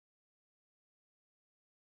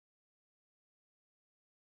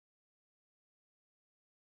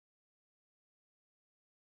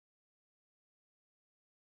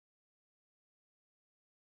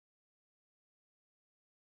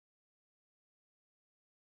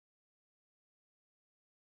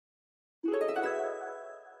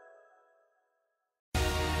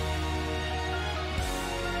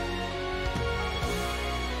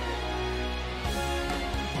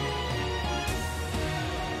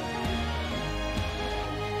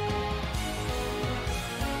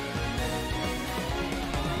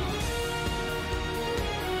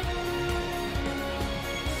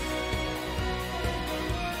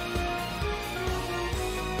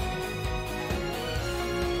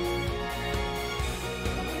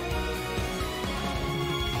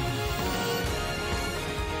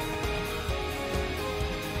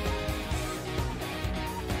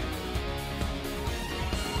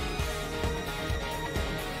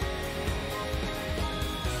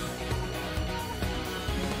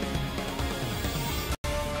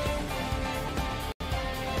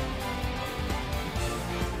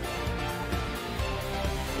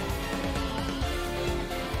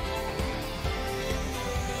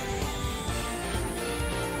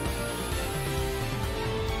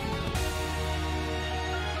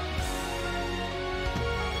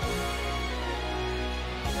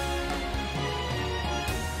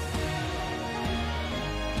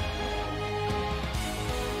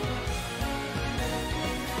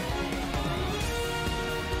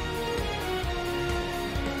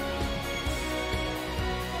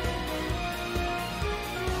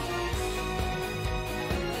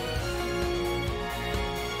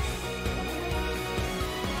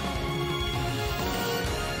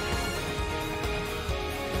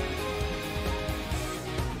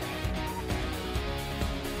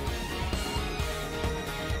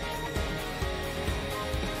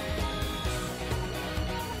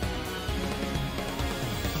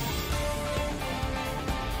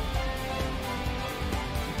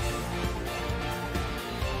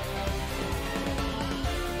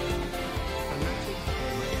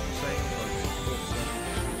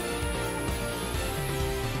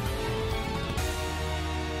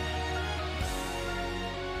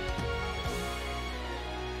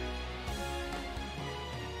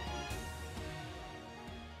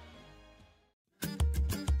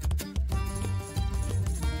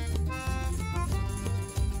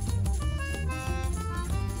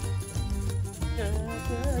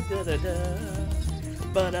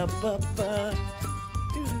Ba-da-ba-ba.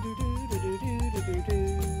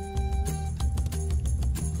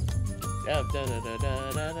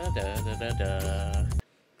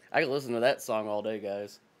 I can listen to that song all day,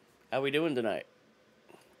 guys. How we doing tonight?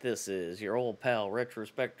 This is your old pal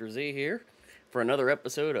Retrospectre Z here for another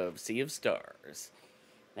episode of Sea of Stars.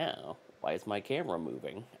 Now, why is my camera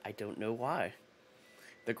moving? I don't know why.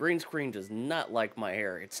 The green screen does not like my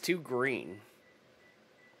hair. It's too green.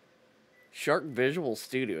 Shark Visual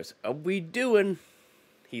Studios. How we doing?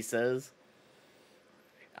 He says.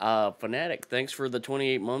 Fanatic, thanks for the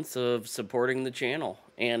 28 months of supporting the channel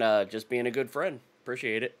and just being a good friend.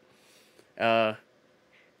 Appreciate it.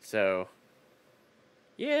 So,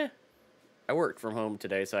 yeah, I worked from home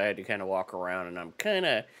today, so I had to kind of walk around, and I'm kind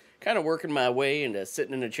of working my way into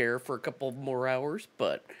sitting in a chair for a couple more hours,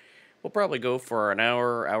 but we'll probably go for an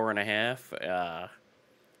hour, hour and a half.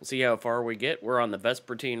 We'll see how far we get. We're on the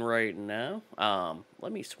Vespertine right now.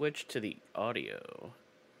 Let me switch to the audio.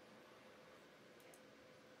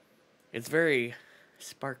 It's very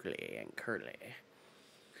sparkly and curly.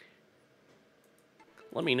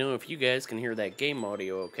 Let me know if you guys can hear that game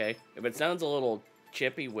audio okay. If it sounds a little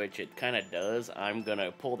chippy, which it kind of does, I'm going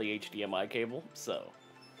to pull the HDMI cable, so.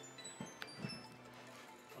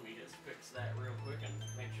 Let me just fix that real quick and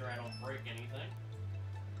make sure I don't break anything.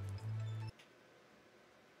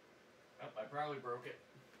 Oh, I probably broke it.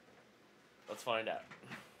 Let's find out.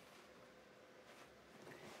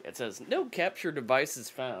 It says, no capture devices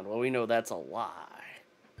found. Well, we know that's a lie.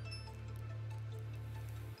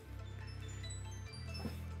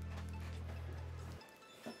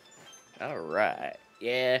 Alright.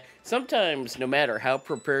 Yeah, sometimes, no matter how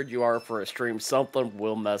prepared you are for a stream, something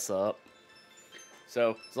will mess up.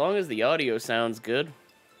 So, as long as the audio sounds good,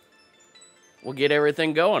 we'll get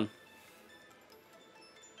everything going.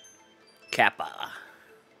 Kappa.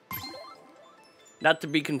 Not to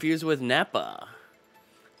be confused with Nappa.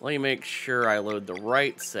 Let me make sure I load the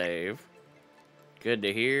right save. Good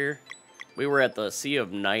to hear. We were at the Sea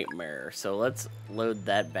of Nightmare, so let's load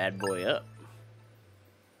that bad boy up.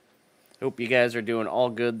 Hope you guys are doing all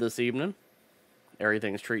good this evening.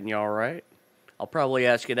 Everything's treating you alright. I'll probably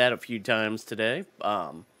ask you that a few times today.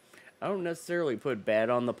 I don't necessarily put bad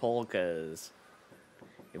on the poll, because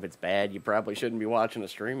if it's bad, you probably shouldn't be watching a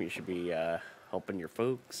stream. You should be helping your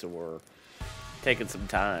folks or taking some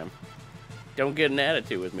time. Don't get an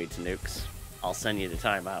attitude with me, Tanukes. I'll send you the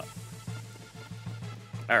timeout.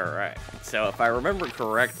 Alright, so if I remember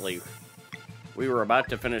correctly, we were about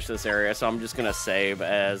to finish this area, so I'm just going to save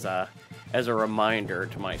as a reminder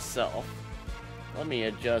to myself. Let me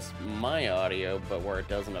adjust my audio, but where it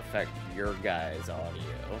doesn't affect your guys'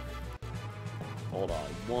 audio. Hold on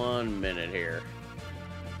 1 minute here.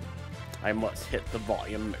 I must hit the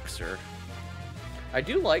volume mixer. I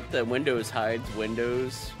do like that Windows hides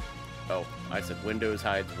Windows. Oh, I said Windows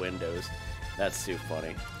hides Windows. That's too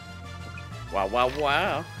funny. Wow, wow,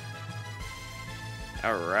 wow.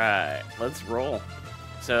 Alright, let's roll.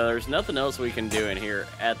 So there's nothing else we can do in here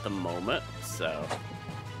at the moment. So,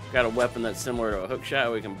 got a weapon that's similar to a hook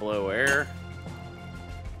shot. We can blow air.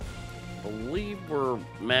 Believe we're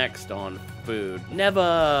maxed on food.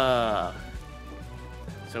 Never!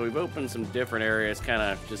 So we've opened some different areas, kind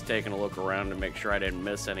of just taking a look around to make sure I didn't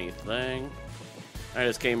miss anything. I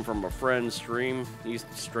just came from a friend's stream. He's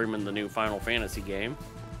streaming the new Final Fantasy game.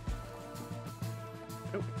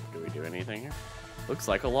 Oh, do we do anything here? Looks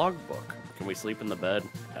like a logbook. Can we sleep in the bed?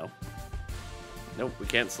 No. Nope, we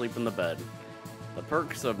can't sleep in the bed. The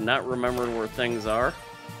perks of not remembering where things are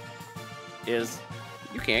is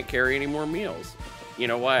you can't carry any more meals. You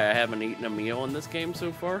know why I haven't eaten a meal in this game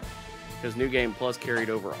so far? Because New Game Plus carried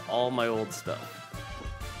over all my old stuff.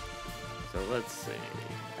 So let's see.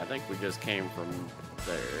 I think we just came from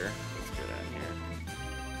there. Let's go down here.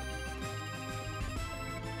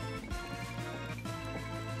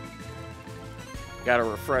 Gotta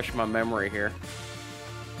refresh my memory here.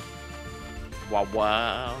 Wow,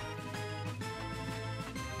 wow.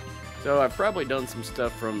 So I've probably done some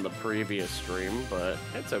stuff from the previous stream, but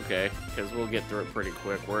it's okay, because we'll get through it pretty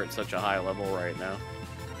quick. We're at such a high level right now.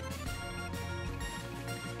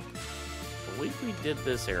 I believe we did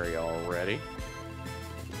this area already.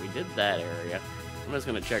 We did that area. I'm just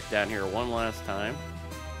gonna check down here one last time.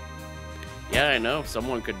 Yeah, I know.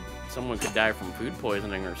 Someone could die from food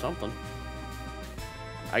poisoning or something.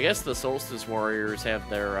 I guess the Solstice Warriors have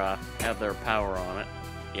their power on it,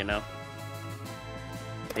 you know.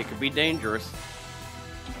 It could be dangerous.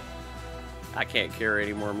 I can't carry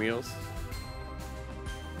any more meals.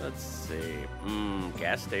 Let's see.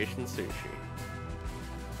 Gas station sushi.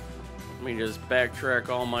 Let me just backtrack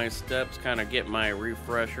all my steps, kind of get my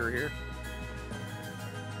refresher here.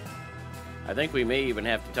 I think we may even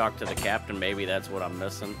have to talk to the captain. Maybe that's what I'm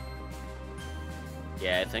missing.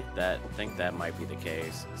 Yeah, I think that might be the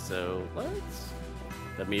case. So let's...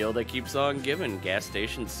 The meal that keeps on giving. Gas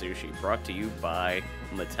station sushi, brought to you by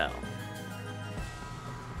Mattel.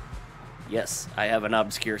 Yes, I have an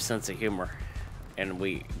obscure sense of humor, and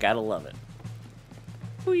we gotta love it.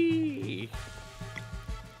 Whee!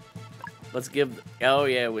 Let's give... Oh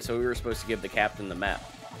yeah, so we were supposed to give the captain the map.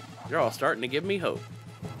 You're all starting to give me hope.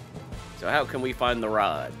 So how can we find the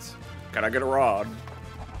rods? Can I get a rod?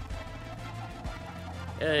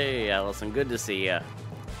 Hey, Allison, good to see ya.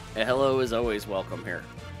 A hello is always welcome here.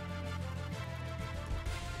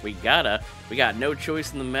 We got no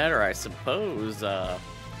choice in the matter, I suppose.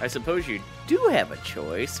 I suppose you do have a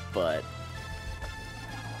choice, but...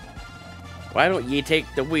 Why don't you take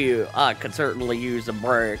the wheel? I could certainly use a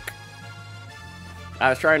break. I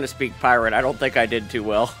was trying to speak pirate. I don't think I did too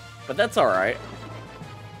well, but that's alright.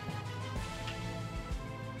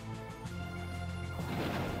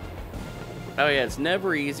 Oh yeah, it's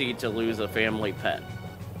never easy to lose a family pet,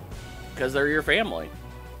 because they're your family.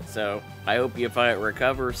 So, I hope you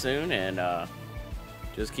recover soon, and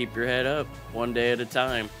just keep your head up, one day at a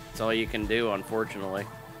time. That's all you can do, unfortunately.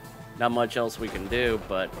 Not much else we can do,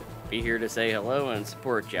 but be here to say hello and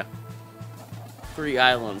support you. 3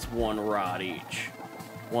 islands, 1 rod each.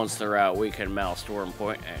 Once they're out, we can mount Storm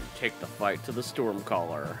Point and take the fight to the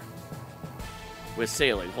Stormcaller. With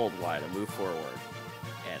sailing, hold wide and move forward.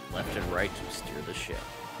 And left and right to steer the ship.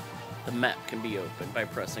 The map can be opened by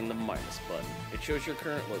pressing the minus button. It shows your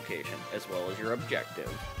current location, as well as your objective.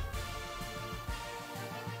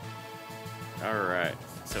 Alright,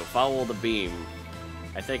 so follow the beam.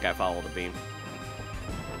 I think I follow the beam.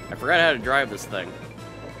 I forgot how to drive this thing.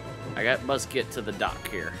 Must get to the dock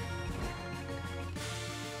here.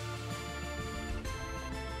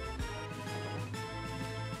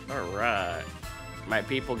 Alright. My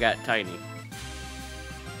people got tiny.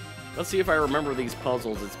 Let's see if I remember these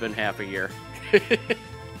puzzles. It's been half a year.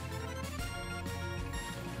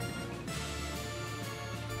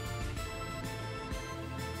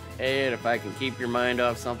 And if I can keep your mind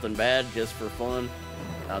off something bad just for fun,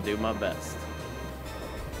 I'll do my best.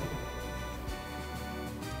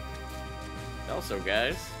 Also,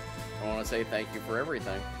 guys, I want to say thank you for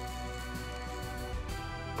everything.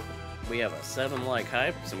 We have a 7-like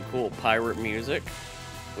hype, some cool pirate music.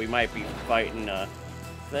 We might be fighting a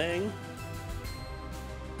thing.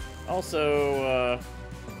 Also,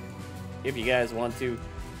 if you guys want to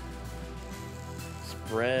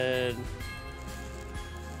spread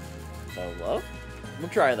the love, we'll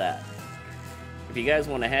try that. If you guys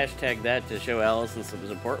want to hashtag that to show Allison some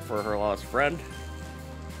support for her lost friend,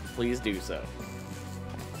 please do so.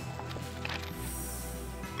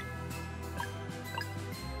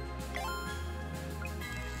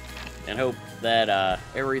 And hope that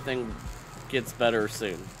everything gets better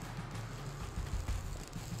soon.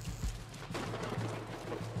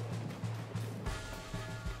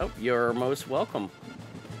 Oh, you're most welcome.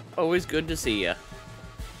 Always good to see ya.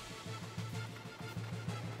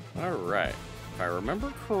 Alright. If I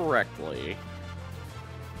remember correctly...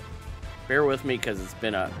 Bear with me, because it's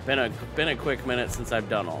been a quick minute since I've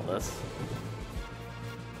done all this.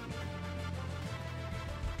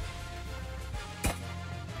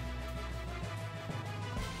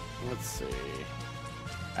 Let's see.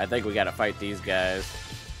 I think we gotta fight these guys.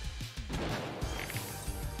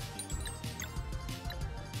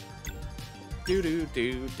 Do do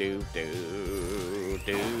do do do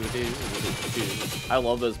do do do. I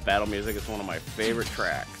love this battle music. It's one of my favorite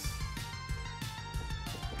tracks.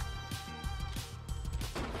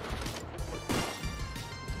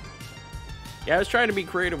 Yeah, I was trying to be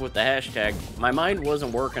creative with the hashtag. My mind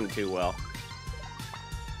wasn't working too well.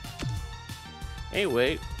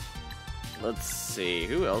 Anyway, let's see.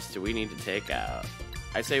 Who else do we need to take out?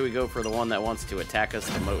 I say we go for the one that wants to attack us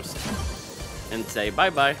the most. And say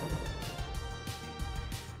bye-bye.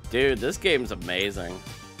 Dude, this game's amazing.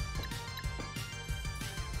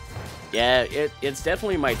 Yeah, it's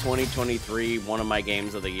definitely my 2023, one of my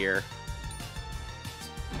games of the year.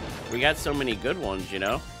 We got so many good ones, you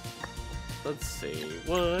know? Let's see.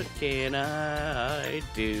 What can I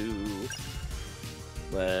do?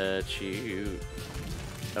 Let's shoot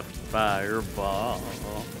a fireball.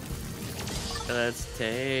 Let's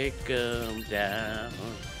take them down.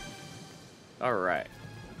 Alright.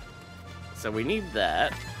 So we need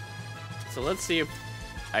that. So let's see if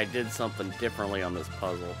I did something differently on this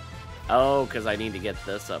puzzle. Oh, because I need to get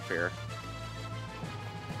this up here.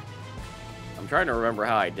 I'm trying to remember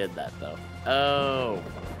how I did that, though. Oh.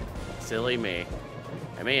 Silly me.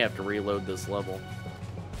 I may have to reload this level.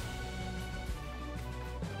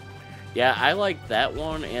 Yeah, I like that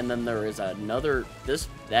one, and then there is another...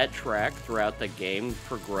 That track throughout the game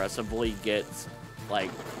progressively gets,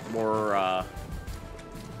 like, more,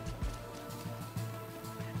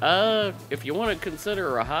 if you want to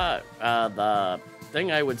consider a hot, the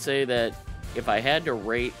thing I would say that if I had to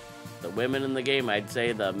rate the women in the game, I'd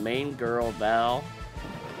say the main girl, Val,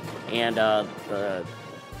 and,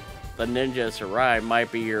 the ninja, Serai,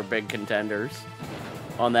 might be your big contenders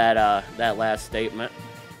on that, that last statement.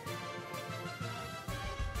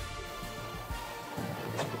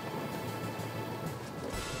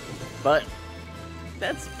 But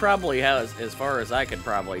that's probably how, as far as I could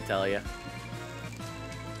probably tell you.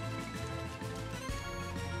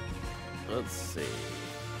 Let's see.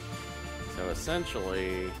 So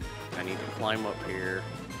essentially, I need to climb up here.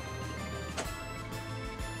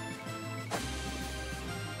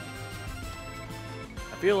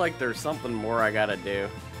 I feel like there's something more I gotta do.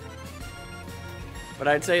 But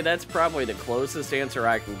I'd say that's probably the closest answer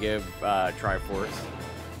I can give Triforce.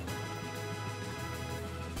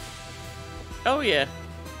 Oh yeah.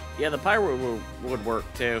 Yeah, the pyro would work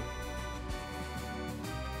too.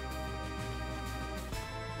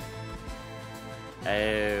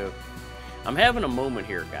 Oh. I'm having a moment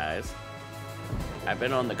here, guys. I've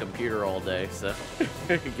been on the computer all day, so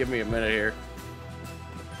give me a minute here.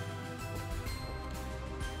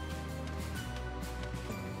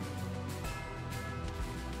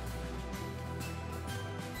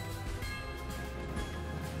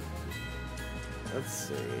 Let's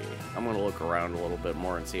see. I'm gonna look around a little bit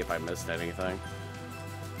more and see if I missed anything.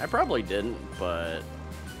 I probably didn't, but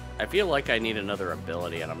I feel like I need another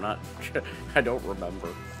ability, and I'm not... I don't remember.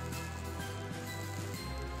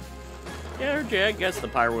 Yeah, RJ, I guess the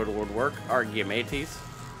pyro would work. Argumentis.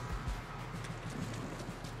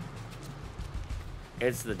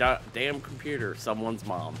 It's the damn computer, someone's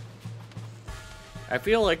mom. I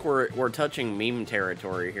feel like we're touching meme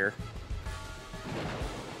territory here.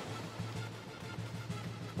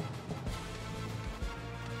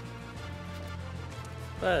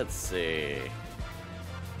 Let's see.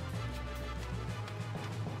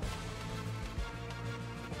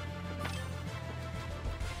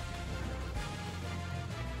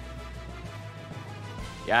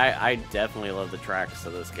 Yeah, I definitely love the tracks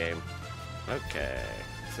of this game. Okay,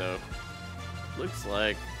 so looks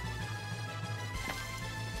like...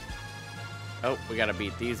 Oh, we gotta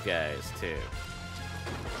beat these guys too.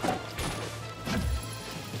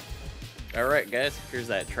 Alright guys, here's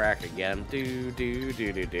that track again. Do do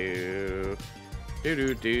do do do. Do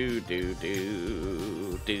do do do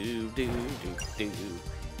do. Do do do do.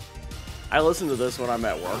 I listen to this when I'm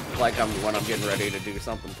at work. Like when I'm getting ready to do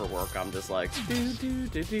something for work, I'm just like do do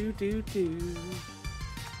do do do do.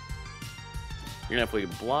 And if we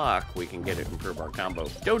block, we can get it and improve our combo.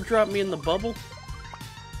 Don't drop me in the bubble.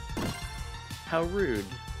 How rude.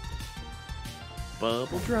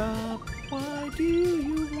 Bubble drop. Why do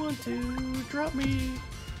you want to drop me?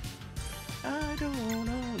 I don't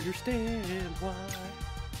understand why.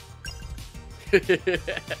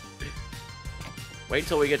 Wait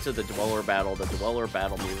till we get to the Dweller battle. The Dweller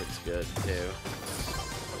battle music's good, too.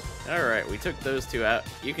 Alright, we took those two out.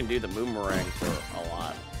 You can do the boomerang for a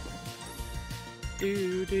lot.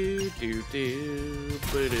 Do do do do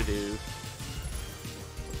boo doo doo.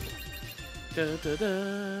 Da da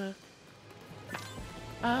da.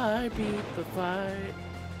 I beat the fight.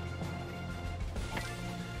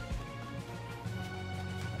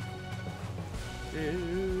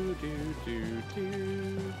 Do do do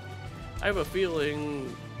do. I have a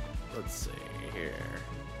feeling. Let's see here.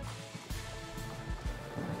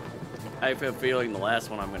 I have a feeling the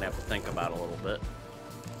last one I'm gonna have to think about a little bit.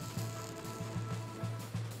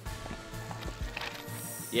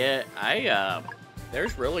 Yeah,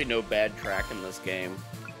 there's really no bad track in this game,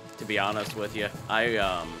 to be honest with you.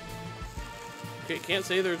 I can't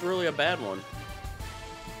say there's really a bad one.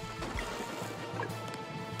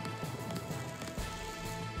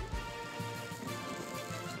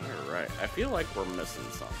 Alright, I feel like we're missing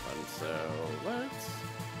something, so let's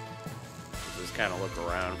just kind of look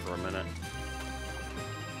around for a minute.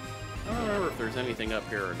 I don't remember if there's anything up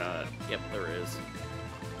here or not. Yep, there is.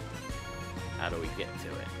 How do we get to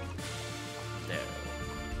it? There.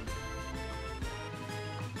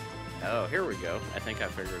 Oh, here we go. I think I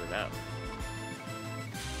figured it out.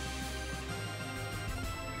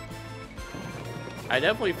 I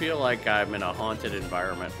definitely feel like I'm in a haunted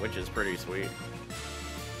environment, which is pretty sweet.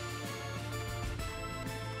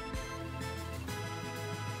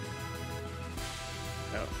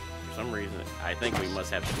 Oh, for some reason, I think we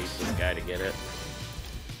must have to beat this guy to get it.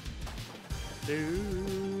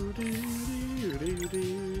 Do, do, do, do,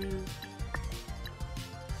 do.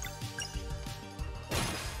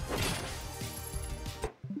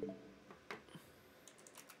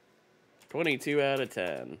 $22 out of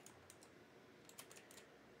 10.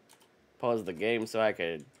 Pause the game so I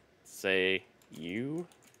could say, you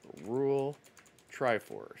rule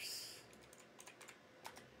Triforce.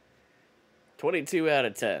 22 out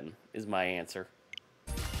of 10 is my answer.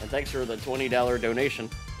 And thanks for the $20 donation.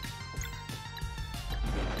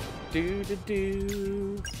 Do do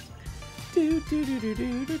do. Do do do do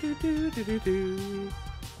do do do do do do.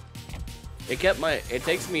 It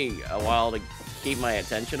takes me a while to keep my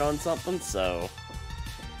attention on something, so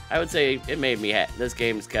I would say it made me this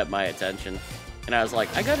game's kept my attention. And I was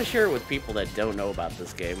like, I gotta share it with people that don't know about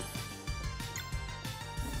this game.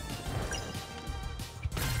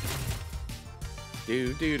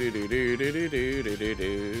 Do do do do do do do do do do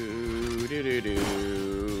do do do do.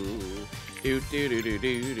 Do do do do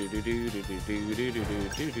do do do do do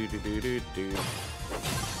do do do do do.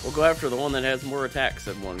 We'll go after the one that has more attacks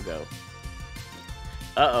in one go.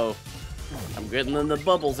 Uh-oh. I'm getting in the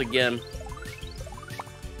bubbles again.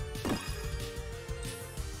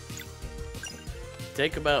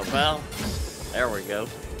 Take him out, Val. There we go.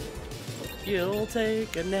 You'll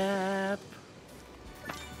take a nap.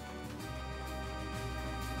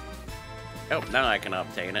 Oh, now I can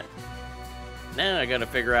obtain it. Now I gotta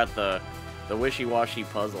figure out the wishy-washy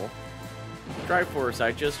puzzle. Triforce,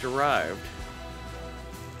 I just arrived.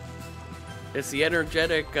 It's the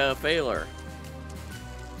energetic Valere.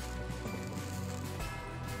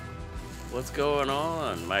 What's going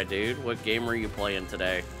on, my dude? What game are you playing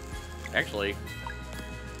today? Actually,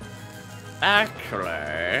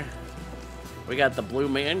 we got the Blue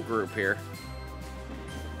Man group here.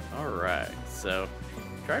 Alright, so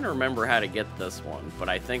trying to remember how to get this one, but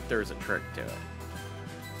I think there's a trick to it.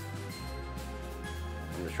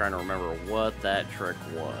 I'm just trying to remember what that trick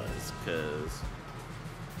was, because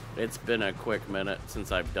it's been a quick minute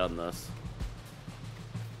since I've done this.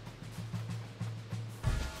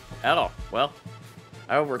 Oh, well,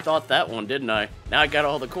 I overthought that one, didn't I? Now I got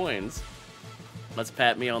all the coins. Let's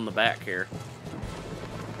pat me on the back here.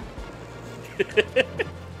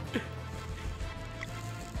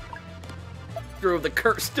 Throw the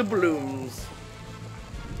curse to blooms.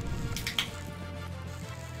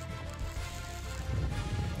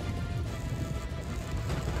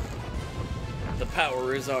 The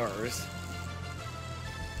power is ours.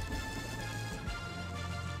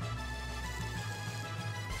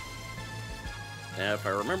 Now, if I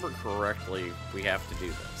remember correctly, we have to do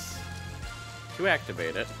this. To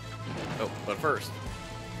activate it. Oh, but first,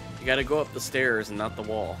 you gotta go up the stairs and not the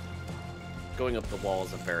wall. Going up the wall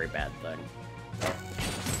is a very bad thing.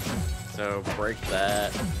 So, break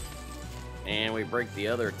that. And we break the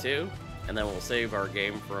other two. And then we'll save our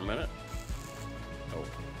game for a minute. Oh,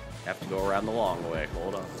 have to go around the long way.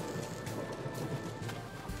 Hold on.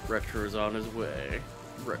 Retro's on his way.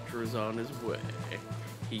 Retro's on his way.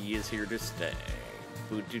 He is here to stay.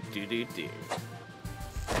 Boo doo doo doo doo.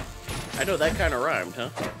 I know that kind of rhymed, huh?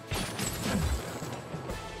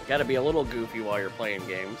 Gotta be a little goofy while you're playing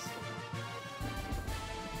games.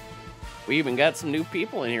 We even got some new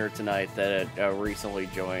people in here tonight that recently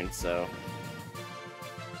joined, so...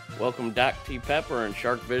 Welcome Doc T. Pepper and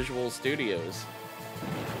Shark Visual Studios.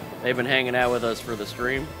 They've been hanging out with us for the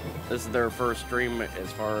stream. This is their first stream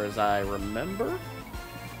as far as I remember.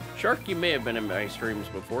 Shark, you may have been in my streams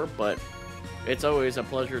before, but it's always a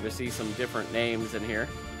pleasure to see some different names in here.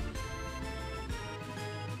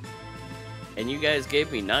 And you guys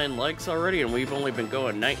gave me 9 likes already, and we've only been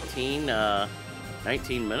going 19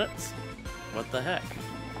 minutes? What the heck?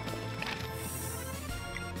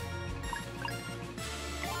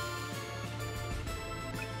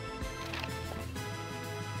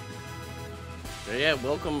 So yeah,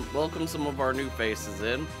 welcome some of our new faces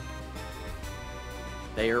in.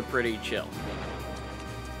 They are pretty chill.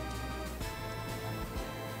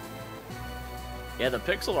 Yeah, the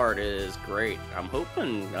pixel art is great. I'm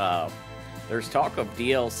hoping there's talk of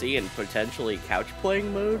DLC and potentially couch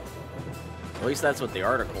playing mode. At least that's what the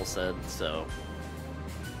article said, so...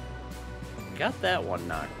 Got that one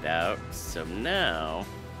knocked out, so now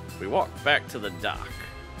we walk back to the dock.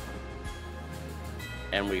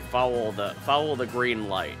 And we follow the green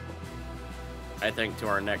light, I think, to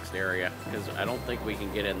our next area, because I don't think we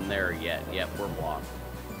can get in there yet. Yep, we're blocked.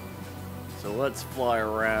 So let's fly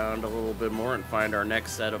around a little bit more and find our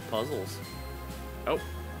next set of puzzles. Oh,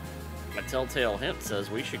 a telltale hint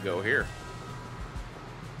says we should go here.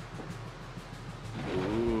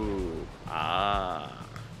 Ooh,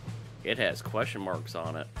 it has question marks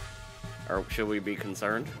on it. Or should we be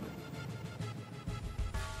concerned?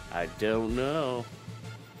 I don't know.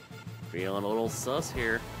 Feeling a little sus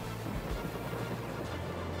here.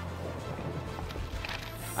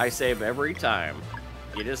 I save every time.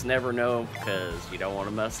 You just never know because you don't want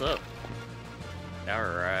to mess up. All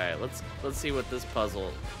right, let's see what this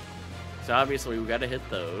puzzle. So obviously we got to hit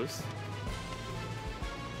those.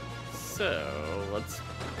 So let's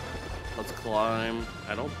climb.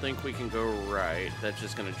 I don't think we can go right. That's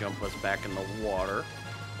just gonna jump us back in the water.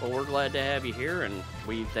 Well, we're glad to have you here, and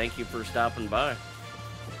we thank you for stopping by.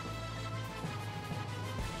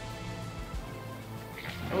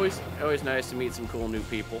 Always nice to meet some cool new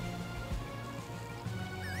people.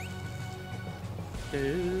 I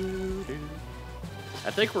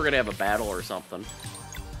think we're gonna have a battle or something.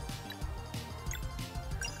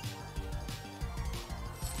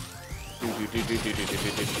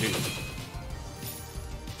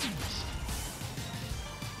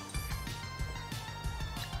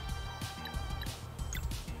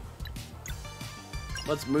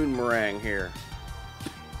 Let's moon meringue here.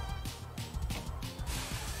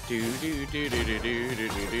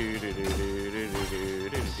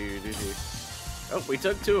 Oh, we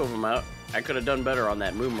took 2 of them out. I could have done better on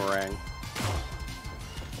that moon meringue.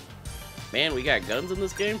 Man, we got guns in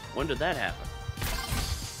this game? When did that happen?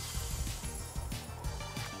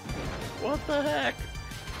 What the heck?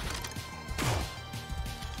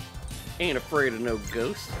 Ain't afraid of no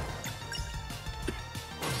ghost.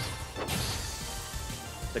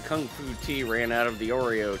 The Kung Fu tea ran out of the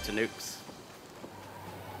Oreo to nukes.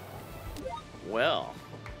 Well,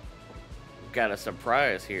 got a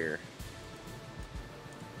surprise here.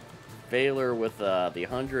 Valere with the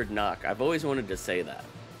 100 knock. I've always wanted to say that.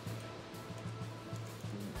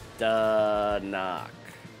 Duh knock.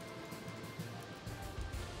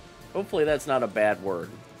 Hopefully that's not a bad word.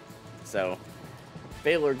 So,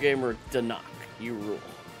 Valere Gamer da knock. You rule.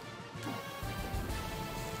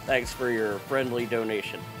 Thanks for your friendly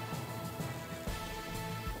donation.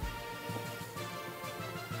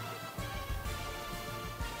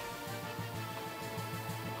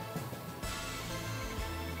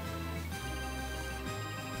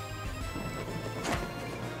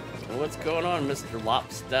 What's going on, Mr.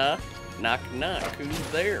 Lobster? Knock, knock.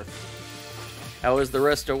 Who's there? How was the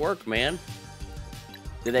rest of work, man?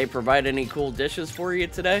 Did they provide any cool dishes for you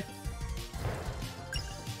today?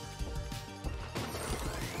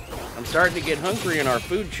 I'm starting to get hungry in our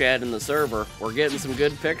food chat in the server. We're getting some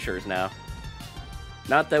good pictures now.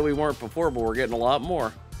 Not that we weren't before, but we're getting a lot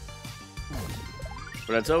more.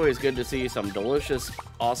 But it's always good to see some delicious,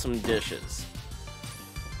 awesome dishes.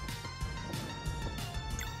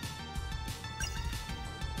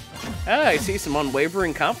 Ah, I see some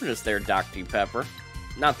unwavering confidence there, Dr. Pepper.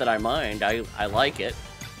 Not that I mind, I like it.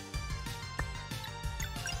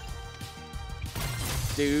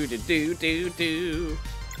 Do.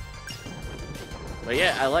 But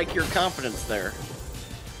yeah, I like your confidence there.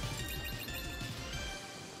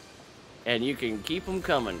 And you can keep them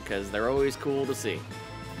coming, because they're always cool to see.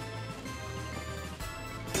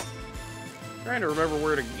 Trying to remember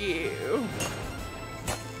where to go.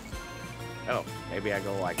 Oh, maybe I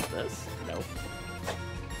go like this? Nope.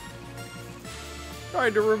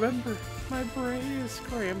 Trying to remember. My brain is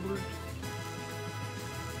scrambled.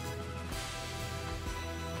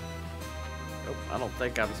 Nope, I don't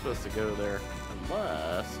think I'm supposed to go there.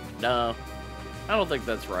 Unless... No, I don't think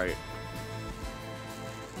that's right.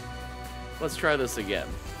 Let's try this again.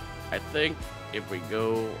 I think if we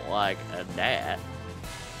go like that...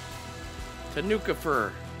 to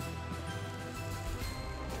Nukafer.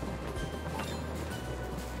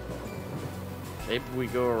 Maybe we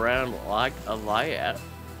go around like a liat.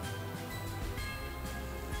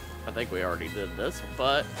 I think we already did this,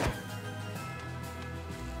 but...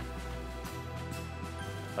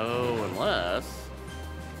 Oh, unless...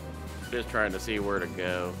 Just trying to see where to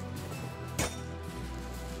go.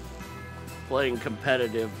 Playing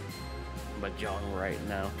competitive Mahjong right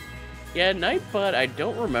now. Yeah, Nightbot, I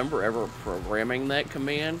don't remember ever programming that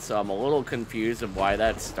command, so I'm a little confused of why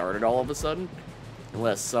that started all of a sudden.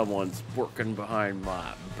 Unless someone's working behind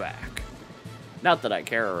my back. Not that I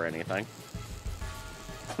care or anything.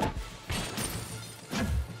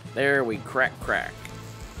 There we crack. Crack,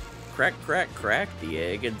 the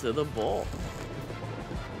egg into the bowl.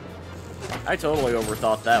 I totally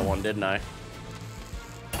overthought that one, didn't I?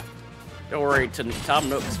 Don't worry, Tom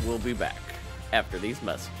Nooks will be back after these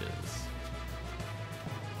messages.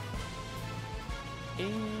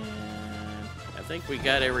 And I think we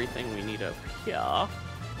got everything we need up here.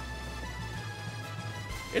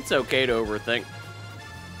 It's okay to overthink.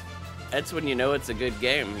 That's when you know it's a good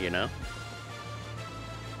game, you know?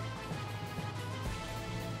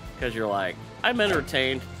 Because you're like, I'm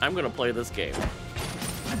entertained. I'm gonna play this game.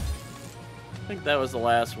 I think that was the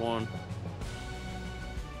last one.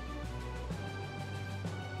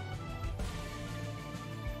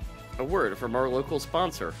 A word from our local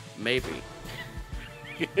sponsor. Maybe.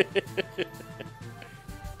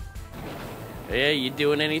 Yeah, you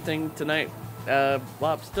doing anything tonight,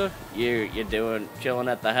 Lobster? You chilling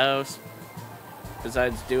at the house?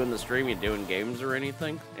 Besides doing the stream, you doing games or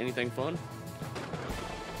anything? Anything fun?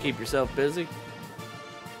 Keep yourself busy?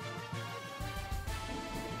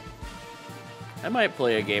 I might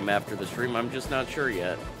play a game after the stream, I'm just not sure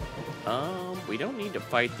yet. We don't need to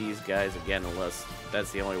fight these guys again unless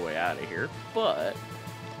that's the only way out of here, but...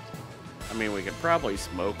 I mean, we could probably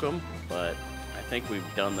smoke them, but I think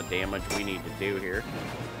we've done the damage we need to do here.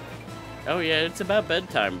 Oh yeah, it's about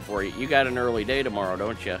bedtime for you. You got an early day tomorrow,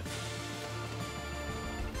 don't you?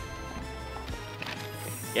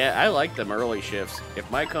 Yeah, I like them early shifts. If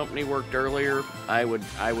my company worked earlier, I would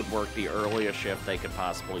work the earliest shift they could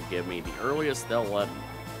possibly give me. The earliest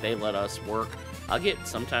they let us work.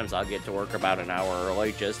 Sometimes I'll get to work about an hour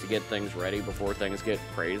early just to get things ready before things get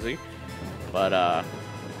crazy. But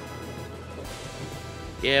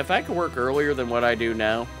yeah, if I could work earlier than what I do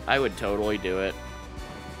now, I would totally do it.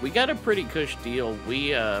 We got a pretty cush deal.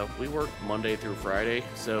 We work Monday through Friday,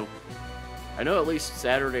 so I know at least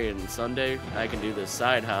Saturday and Sunday I can do this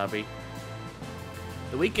side hobby.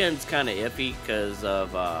 The weekend's kind of iffy because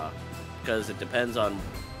it depends on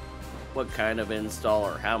what kind of install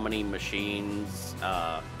or how many machines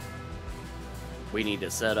we need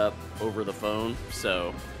to set up over the phone.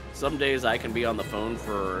 So some days I can be on the phone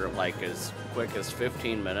for like as quick as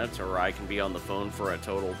 15 minutes, or I can be on the phone for a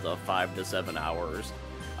total of 5 to 7 hours,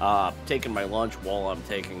 taking my lunch while I'm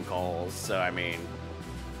taking calls. So I mean,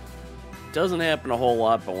 doesn't happen a whole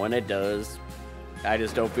lot, but when it does, I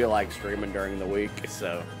just don't feel like streaming during the week,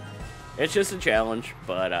 so it's just a challenge.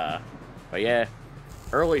 But yeah,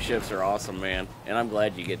 early shifts are awesome, man, and I'm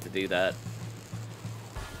glad you get to do that.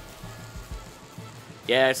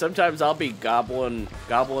 Yeah, sometimes I'll be gobbling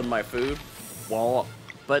my food,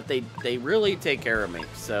 but they really take care of me,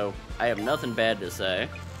 so I have nothing bad to say.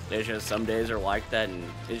 It's just some days are like that, and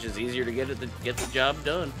it's just easier to get the job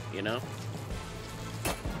done, you know.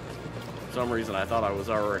 For some reason I thought I was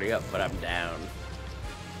already up, but I'm down.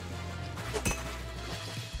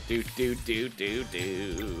 Do do do do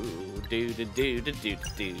do do do do do do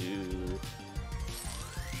do.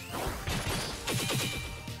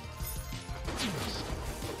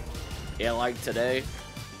 Yeah, like today,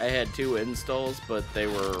 I had 2 installs, but they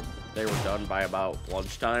were done by about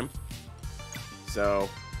lunchtime. So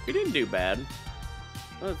we didn't do bad.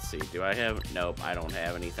 Let's see, do I have? Nope, I don't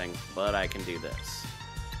have anything, but I can do this.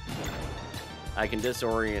 I can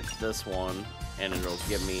disorient this one, and it'll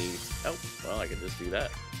give me... Oh, well, I can just do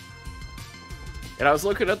that. And I was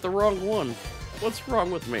looking at the wrong one. What's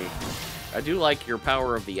wrong with me? I do like your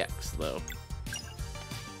power of the X, though.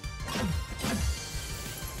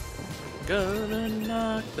 Gonna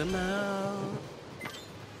knock them out.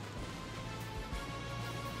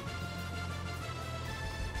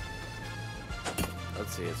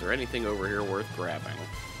 Let's see, is there anything over here worth grabbing?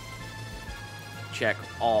 Check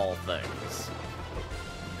all things.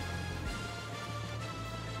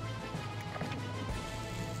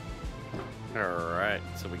 Alright,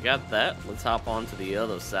 so we got that. Let's hop on to the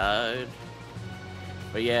other side.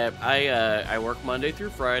 But yeah, I work Monday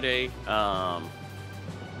through Friday. Don't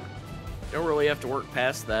really have to work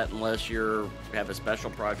past that unless you have a special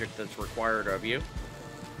project that's required of you.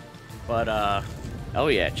 But oh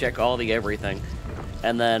yeah, check all the everything.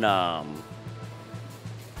 And then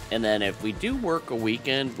if we do work a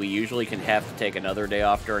weekend, we usually can have to take another day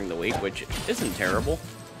off during the week, which isn't terrible.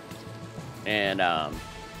 And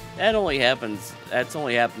that's only happened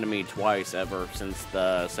to me twice ever since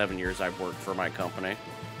the 7 years I've worked for my company.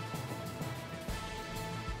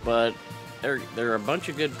 But they're a bunch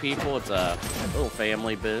of good people. It's a little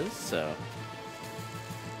family biz, so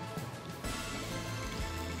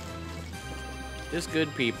just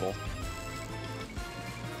good people.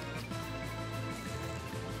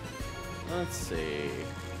 Let's see.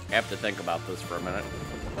 I have to think about this for a minute.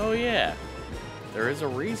 Oh yeah, there is a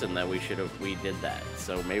reason that we did that.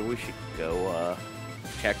 So maybe we should go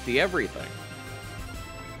check the everything.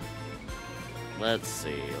 Let's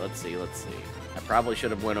see. I probably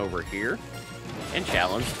should have went over here and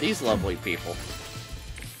challenged these lovely people.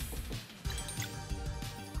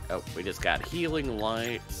 Oh, we just got healing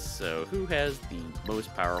lights. So who has the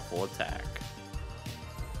most powerful attack?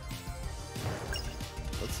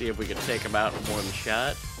 Let's see if we can take him out in one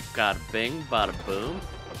shot. Got bing, bada boom.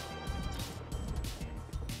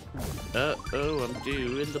 Uh-oh, I'm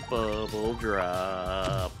doing the bubble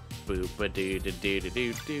drop.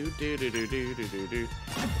 Boop-a-doo-doo-doo-doo-doo-doo-doo-doo-doo-doo.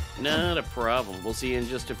 Not a problem. We'll see you in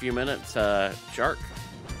just a few minutes, Shark.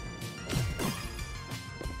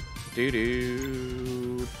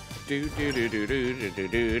 Do-doo.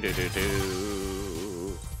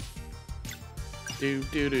 Do-do-do-do-do-do-do-do-do-do.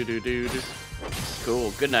 Do-do-do-do-do-do.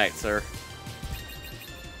 Cool. Good night, sir.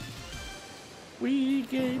 We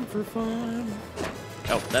game for fun.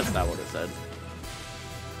 Oh, that's not what it said.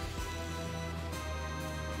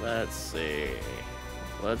 Let's see.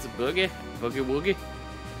 Let's boogie. Boogie woogie.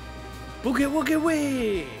 Boogie woogie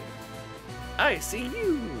wee! I see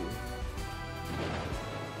you!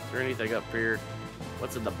 Is there anything up here?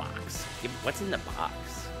 What's in the box? What's in the box?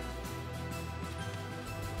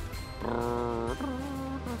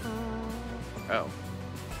 Oh.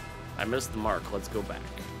 I missed the mark. Let's go back.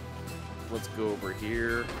 Let's go over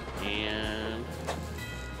here and...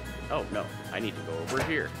 Oh, no. I need to go over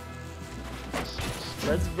here.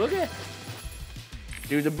 Let's boogie.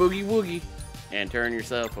 Do the boogie woogie and turn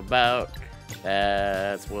yourself about.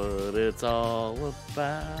 That's what it's all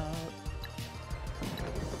about.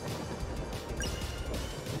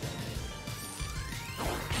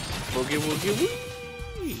 Boogie woogie wee.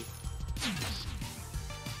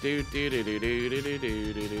 Do do do do do do do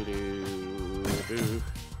do do do do.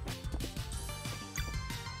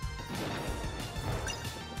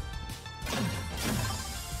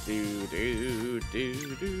 Do do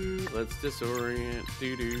do do. Let's disorient.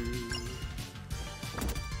 Do do.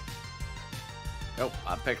 Oh,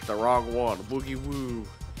 I picked the wrong one. Boogie woo.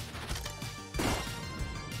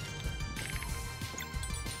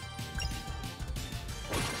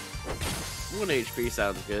 One HP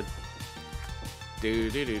sounds good.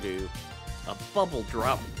 Do do do do. A bubble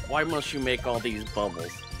drop. Why must you make all these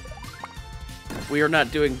bubbles? We are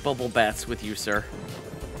not doing bubble baths with you, sir.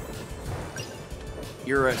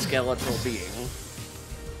 You're a skeletal being.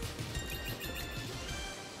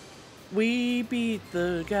 We beat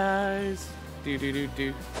the guys. Do do do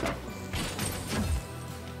do.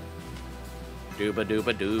 Dooba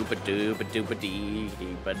dooba dooba dooba dooba dee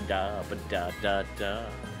ba da ba da da da.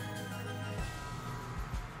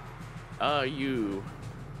 Are you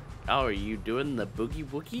doing the boogie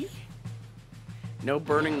woogie? No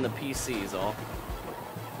burning the PCs all.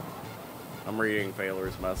 I'm reading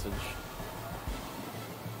Valer's message.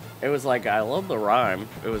 It was like, I love the rhyme.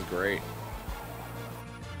 It was great.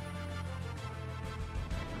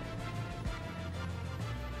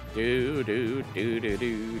 Do do do do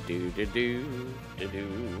do do do do do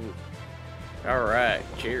do. All right,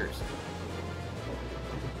 cheers.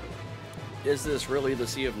 Is this really the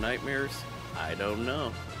Sea of Nightmares? I don't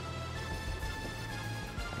know.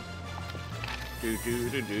 Do do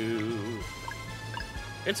do do.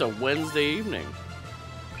 It's a Wednesday evening.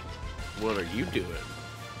 What are you doing?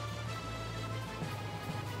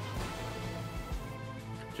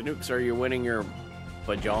 Chanooks, are you winning your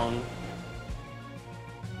Bajong?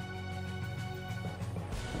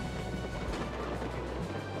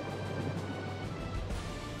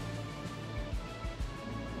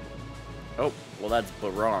 Oh, well that's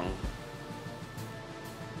wrong.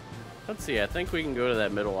 Let's see, I think we can go to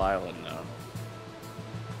that middle island now.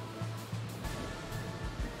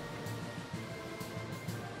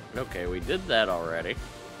 Okay, we did that already.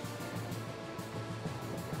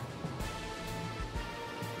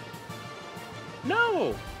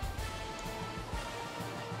 No!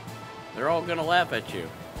 They're all gonna laugh at you.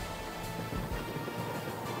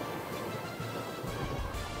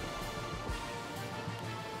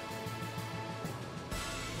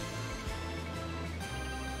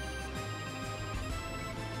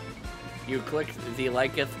 You click the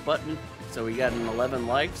liketh button, so we got an 11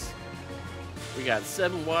 likes. We got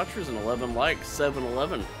 7 watchers and 11 likes.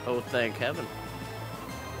 7-Eleven. Oh, thank heaven.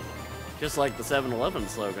 Just like the 7-Eleven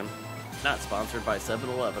slogan. Not sponsored by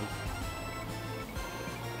 7-Eleven.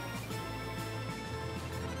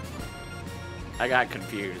 I got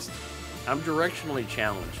confused. I'm directionally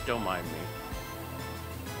challenged. Don't mind me.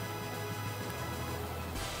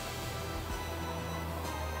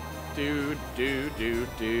 Do do do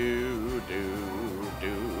do do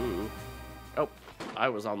do. Oh, I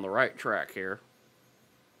was on the right track here.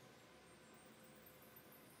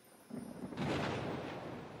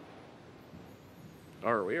 Oh,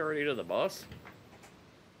 are we already to the boss?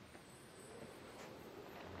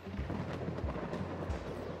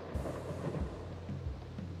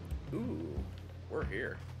 Ooh, we're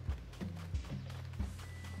here.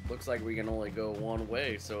 Looks like we can only go one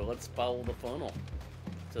way, so let's follow the funnel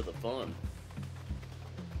to the fun.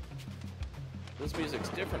 This music's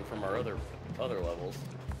different from our other levels.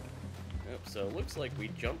 Yep, so it looks like we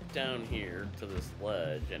jump down here to this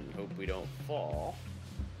ledge and hope we don't fall.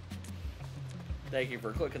 Thank you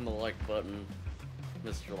for clicking the like button,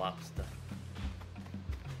 Mr. Lobster.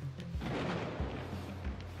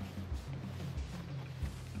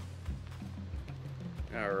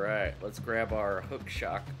 Alright, let's grab our hook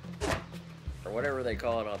shock. Or whatever they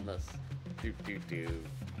call it on this.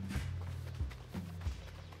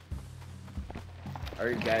 Are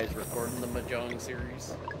you guys recording the Mahjong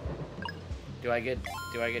series? Do I get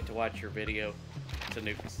to watch your video,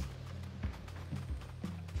 Tanooks?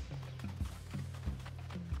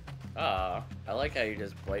 Ah, I like how you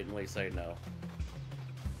just blatantly say no.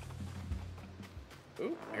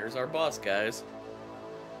 Ooh, here's our boss, guys.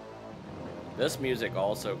 This music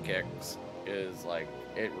also kicks. Is like,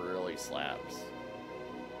 it really slaps.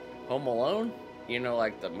 Home Alone? You know,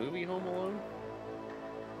 like the movie Home Alone?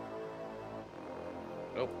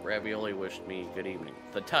 Oh, Ravioli wished me good evening.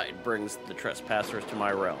 The tide brings the trespassers to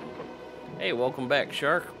my realm. Hey, welcome back,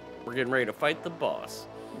 Shark. We're getting ready to fight the boss.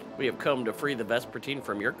 We have come to free the Vespertine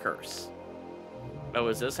from your curse. Oh,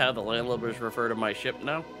 is this how the landlubbers refer to my ship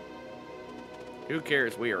now? Who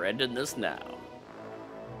cares? We are ending this now.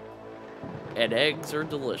 And eggs are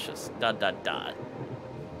delicious. ... If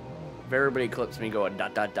everybody clips me going ...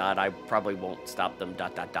 I probably won't stop them ...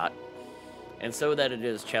 And so that it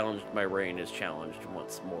is challenged, my reign is challenged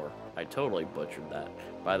once more. I totally butchered that.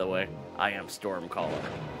 By the way, I am Stormcaller.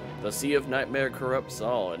 The Sea of Nightmare corrupts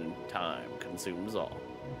all, and time consumes all.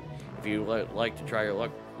 If you like to try your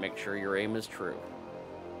luck, make sure your aim is true.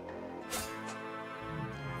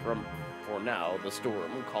 For now, the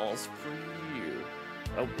storm calls for you.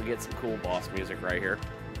 Oh, we get some cool boss music right here.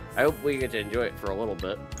 I hope we get to enjoy it for a little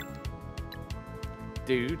bit.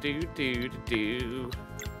 Do do do do do.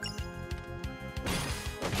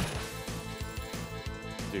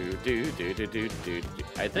 Do do do do do do.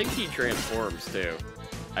 I think he transforms too.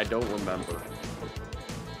 I don't remember.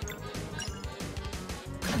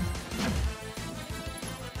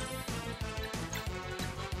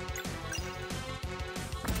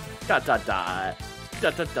 Dot dot dot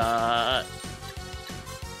dot dot dot.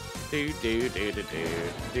 Do do do do do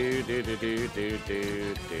do do do do do do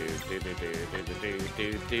do do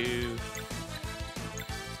do do.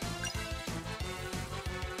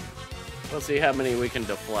 Let's see how many we can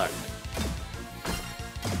deflect.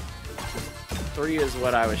 3 is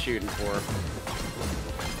what I was shooting for.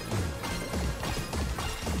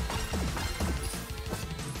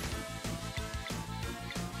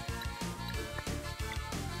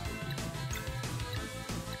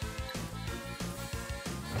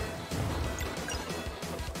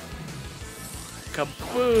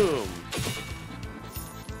 Kaboom!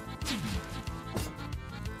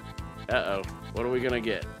 Uh-oh. What are we gonna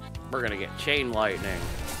get? We're gonna get chain lightning.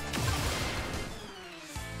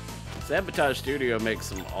 Sabotage Studio makes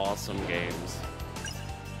some awesome games.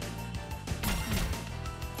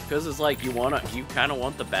 Because it's like you kind of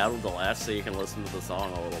want the battle to last so you can listen to the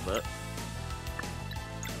song a little bit.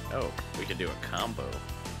 Oh, we could do a combo.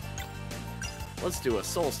 Let's do a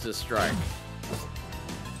Solstice Strike.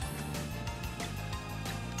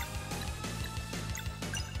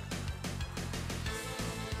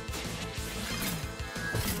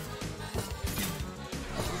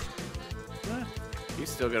 He's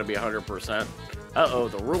still gonna be 100%. Uh-oh,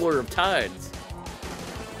 the Ruler of Tides.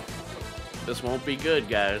 This won't be good,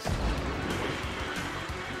 guys.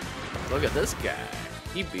 Look at this guy.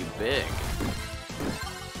 He'd be big.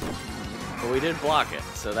 But we did block it,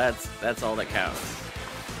 so that's all that counts.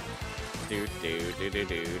 Do do do do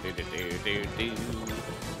do do do do do.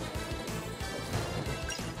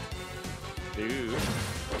 Do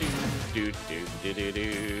do do do do do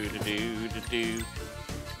do do do.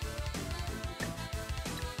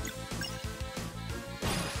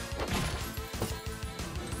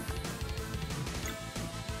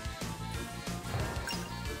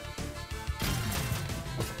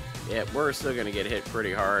 Yeah, we're still gonna get hit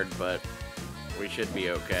pretty hard, but we should be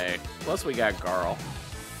okay. Plus, we got Garl.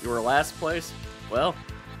 You were last place? Well,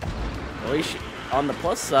 at least on the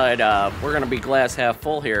plus side, we're gonna be glass half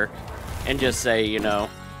full here, and just say, you know,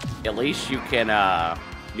 at least you can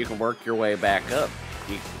work your way back up.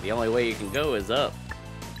 The only way you can go is up.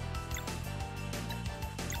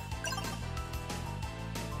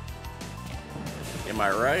 Am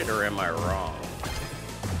I right or am I wrong?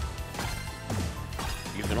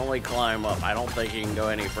 You can only climb up. I don't think you can go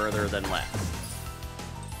any further than left.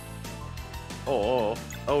 Oh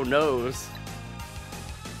noes.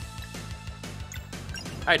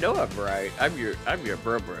 I know I'm right. I'm your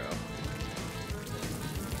bro.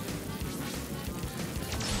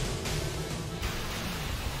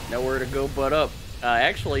 Nowhere to go but up.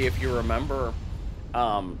 Actually, if you remember,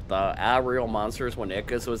 the Ariel monsters, when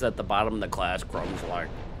Ickis was at the bottom of the class, Crumb's like,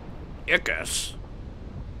 Ickis,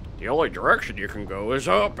 the only direction you can go is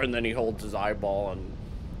up, and then he holds his eyeball and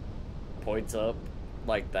points up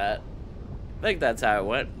like that. I think that's how it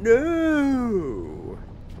went. No!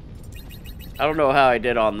 I don't know how I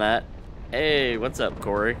did on that. Hey, what's up,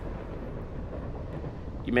 Corey?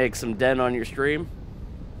 You make some dent on your stream?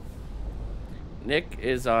 Nick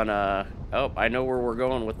is on, oh, I know where we're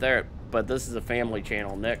going with that, but this is a family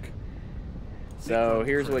channel, Nick. So,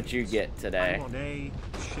 here's what you get today. I'm on a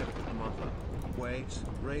ship, mother. Wait,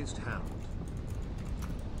 raised hand.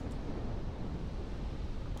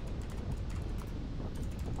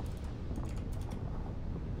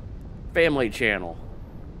 Family channel.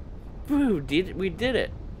 Woo, we did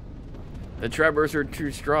it. The Tremors are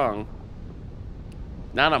too strong.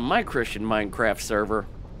 Not on my Christian Minecraft server.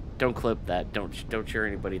 Don't clip that. Don't share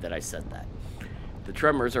anybody that I said that. The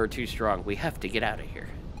Tremors are too strong. We have to get out of here.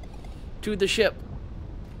 To the ship.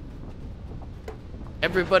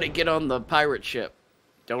 Everybody get on the pirate ship.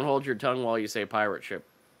 Don't hold your tongue while you say pirate ship.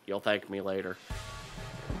 You'll thank me later.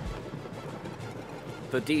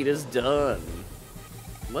 The deed is done.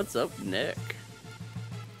 What's up, Nick?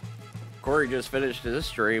 Corey just finished his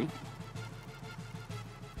stream.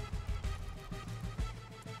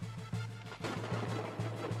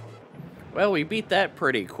 Well, we beat that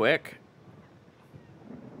pretty quick.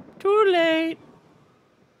 Too late.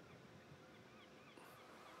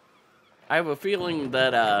 I have a feeling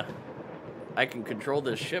that, I can control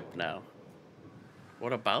this ship now.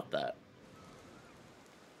 What about that?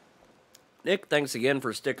 Nick, thanks again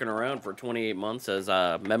for sticking around for 28 months as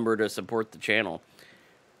a member to support the channel.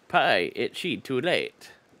 Pie, itchy, too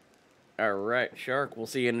late. Alright, Shark, we'll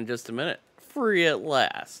see you in just a minute. Free at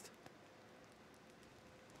last.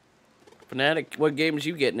 Fanatic, what games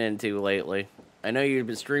you getting into lately? I know you've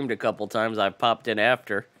been streamed a couple times. I've popped in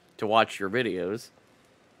after to watch your videos.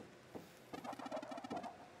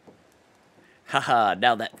 Haha,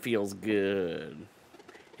 now that feels good.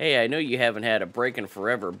 Hey, I know you haven't had a break in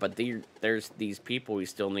forever, but there's these people we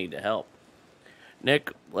still need to help.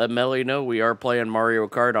 Nick, let Melly know we are playing Mario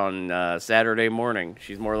Kart on Saturday morning.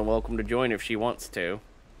 She's more than welcome to join if she wants to.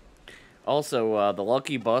 Also, the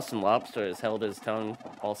Lucky Boston Lobster has held his tongue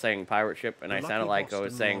while saying pirate ship, and I sounded like I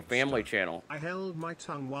was saying family channel. I held my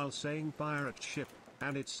tongue while saying pirate ship,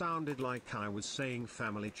 and it sounded like I was saying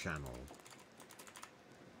family channel.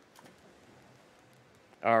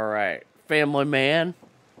 Alright, family man,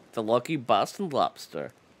 the Lucky Boston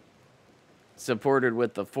Lobster. Supported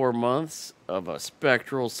with the 4 months of a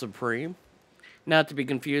Spectral Supreme. Not to be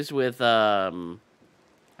confused with, I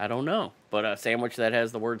don't know, but a sandwich that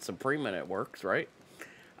has the word Supreme in it works, right?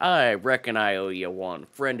 I reckon I owe you one.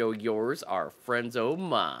 Friend o' yours are friends o'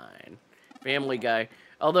 mine. Family Guy.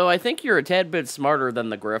 Although I think you're a tad bit smarter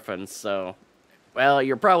than the Griffins, so... Well,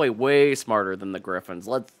 you're probably way smarter than the Griffins.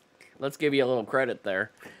 Let's give you a little credit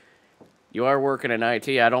there. You are working in IT.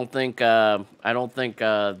 I don't think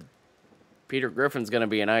Peter Griffin's going to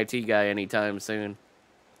be an IT guy anytime soon.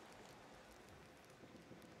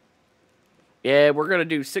 Yeah, we're going to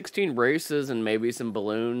do 16 races and maybe some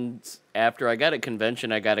balloons after. I got a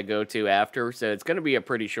convention I got to go to after, so it's going to be a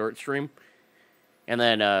pretty short stream. And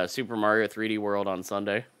then Super Mario 3D World on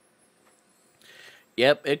Sunday.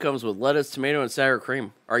 Yep, it comes with lettuce, tomato, and sour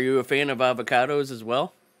cream. Are you a fan of avocados as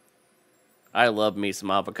well? I love me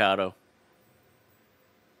some avocado.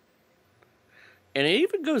 And it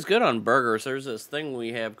even goes good on burgers. There's this thing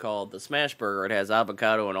we have called the Smash Burger. It has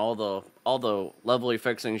avocado and all the lovely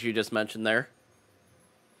fixings you just mentioned there.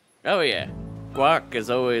 Oh yeah, guac is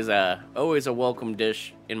always a welcome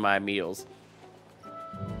dish in my meals.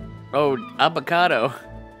 Oh, avocado.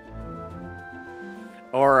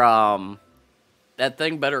 Or that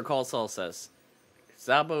thing Better Call Saul says,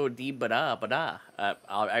 Sabo di bada bada.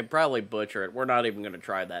 I probably butcher it. We're not even gonna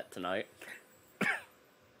try that tonight.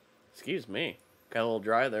 Excuse me. Got a little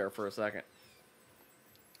dry there for a second.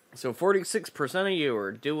 So 46% of you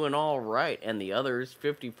are doing all right, and the others,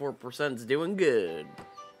 54% is doing good.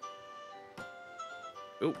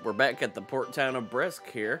 Oop, we're back at the port town of Brisk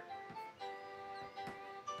here.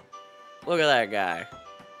 Look at that guy.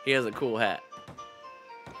 He has a cool hat.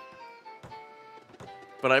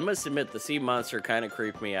 But I must admit, the sea monster kind of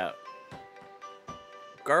creeped me out.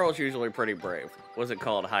 Garl's usually pretty brave. Was it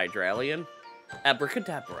called Hydralion?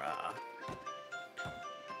 Abracadabra.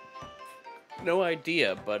 No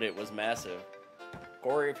idea, but it was massive.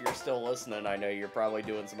 Corey, if you're still listening, I know you're probably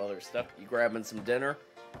doing some other stuff. You grabbing some dinner?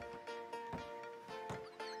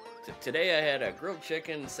 Today I had a grilled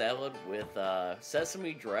chicken salad with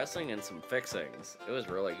sesame dressing and some fixings. It was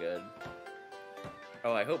really good.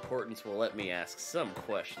 Oh, I hope Hortons will let me ask some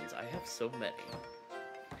questions. I have so many.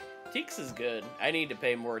 Teeks is good. I need to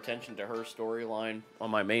pay more attention to her storyline on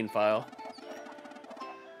my main file.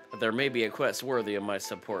 But there may be a quest worthy of my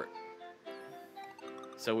support.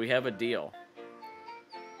 So we have a deal.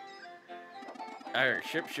 Alright,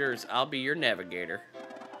 ship shares, I'll be your navigator.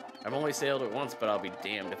 I've only sailed it once, but I'll be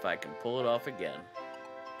damned if I can pull it off again.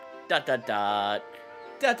 Dot dot dot.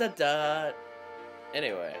 Dot dot dot.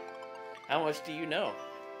 Anyway, how much do you know?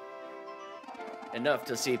 Enough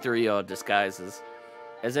to see through your disguises.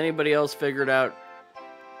 Has anybody else figured out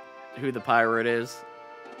who the pirate is?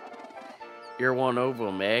 You're one of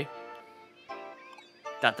them, eh?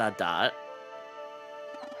 Dot dot dot.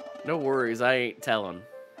 No worries, I ain't telling.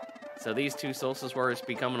 So these two Solstice Warriors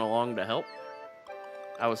be coming along to help?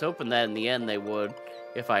 I was hoping that in the end they would,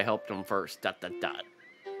 if I helped them first. Dot dot dot.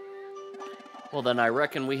 Well then I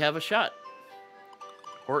reckon we have a shot.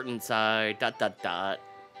 Horton sigh. Dot dot dot.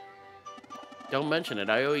 Don't mention it.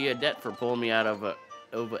 I owe you a debt for pulling me out of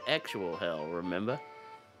actual hell, remember?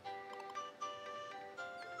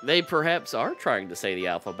 They perhaps are trying to say the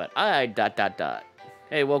alphabet. I dot dot dot.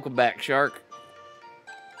 Hey, welcome back, Shark.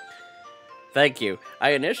 Thank you. I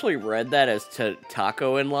initially read that as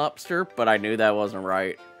taco and lobster, but I knew that wasn't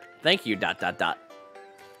right. Thank you, dot dot dot.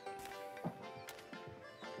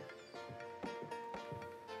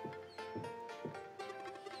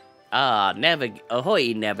 Ah,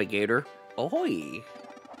 ahoy, navigator. Ahoy.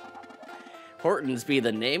 Hortons be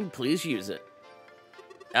the name, please use it.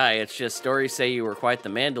 Aye, it's just stories say you were quite the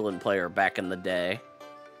mandolin player back in the day.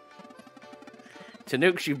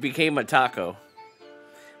 Tanooks, you became a taco.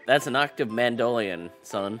 That's an octave mandolin,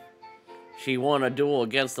 son. She won a duel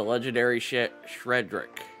against the legendary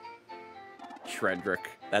Shredrick. Shredrick,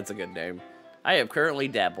 that's a good name. I have currently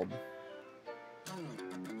dabbled.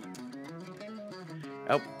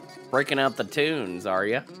 Oh, breaking out the tunes, are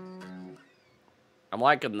ya? I'm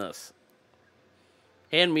liking this.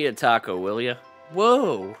 Hand me a taco, will ya?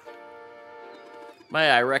 Whoa!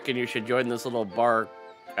 I reckon you should join this little bar.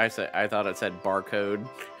 I thought it said barcode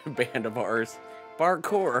band of ours.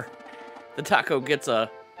 Barcore. The taco gets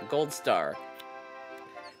a gold star.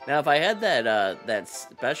 Now, if I had that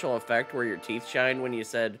special effect where your teeth shine when you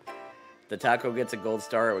said the taco gets a gold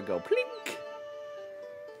star, it would go plink.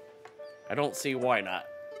 I don't see why not.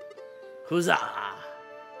 Huzzah!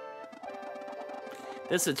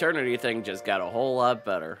 This eternity thing just got a whole lot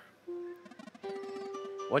better.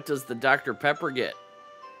 What does the Dr. Pepper get?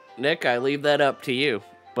 Nick, I leave that up to you.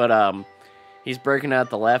 But, he's breaking out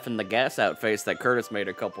the laugh and the gas out face that Curtis made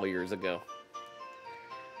a couple years ago.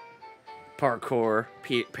 Parkour,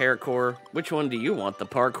 Paracore. Which one do you want? The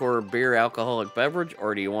Parkour beer alcoholic beverage,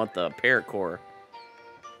 or do you want the Paracore?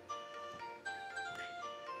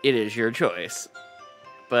 It is your choice.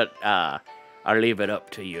 But, I'll leave it up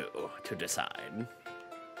to you to decide.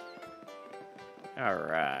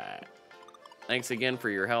 Alright. Thanks again for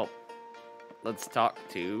your help. Let's talk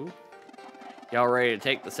to... Y'all ready to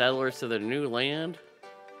take the settlers to the new land?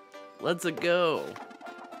 Let's go.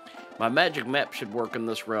 My magic map should work in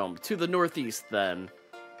this realm. To the northeast, then.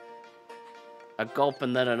 A gulp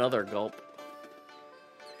and then another gulp.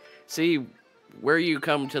 See, where you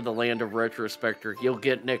come to the land of Retrospectre, you'll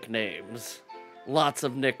get nicknames. Lots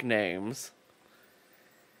of nicknames.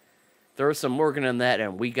 Throw some Morgan in that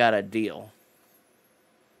and we got a deal.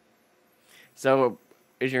 So,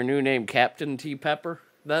 is your new name Captain T. Pepper,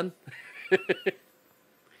 then?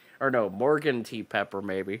 Or no, Morgan T. Pepper,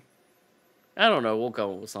 maybe. I don't know, we'll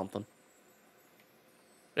go with something.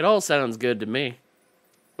 It all sounds good to me.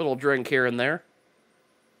 Little drink here and there.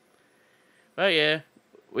 But yeah,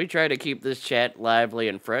 we try to keep this chat lively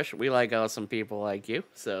and fresh. We like awesome people like you,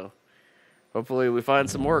 so hopefully we find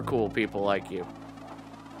some more cool people like you.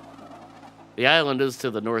 The island is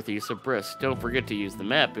to the northeast of Brisk. Don't forget to use the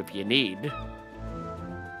map if you need.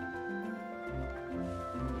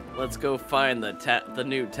 Let's go find the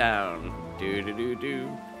new town.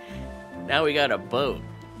 Do. Now we got a boat.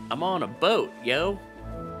 I'm on a boat, yo.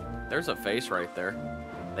 There's a face right there.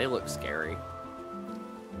 They look scary.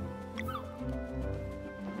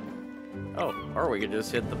 Oh, or we could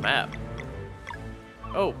just hit the map.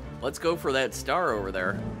 Oh, let's go for that star over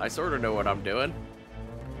there. I sort of know what I'm doing.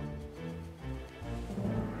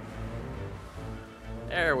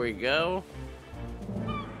 There we go.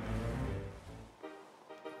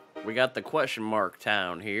 We got the question mark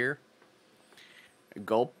town here. A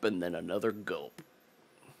gulp and then another gulp.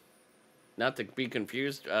 Not to be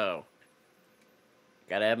confused. Oh.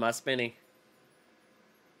 Gotta have my spinny.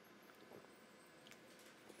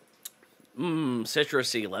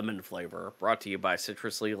 Citrusy lemon flavor. Brought to you by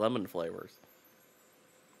Citrusy Lemon Flavors.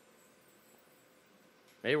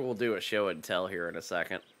 Maybe we'll do a show and tell here in a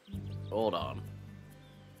second. Hold on.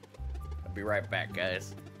 I'll be right back,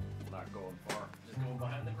 guys. I'm not going far. Just going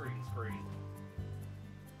behind the green screen.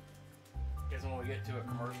 Because when we get to a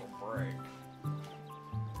commercial break,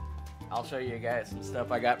 I'll show you guys some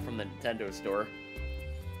stuff I got from the Nintendo store.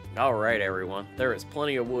 Alright, everyone. There is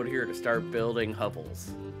plenty of wood here to start building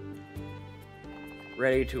hovels.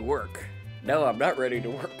 Ready to work. No, I'm not ready to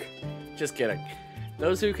work. Just kidding.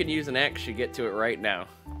 Those who can use an axe should get to it right now.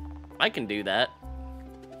 I can do that.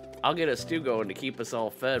 I'll get a stew going to keep us all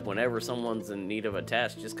fed whenever someone's in need of a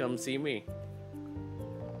task. Just come see me.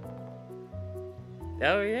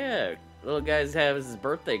 Oh yeah, little guy's have his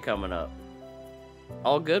birthday coming up.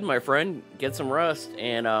 All good, my friend. Get some rest,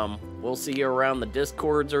 and we'll see you around the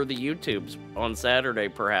Discords or the YouTubes on Saturday,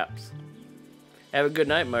 perhaps. Have a good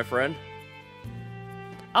night, my friend.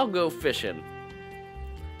 I'll go fishing.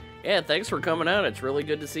 Yeah, thanks for coming out. It's really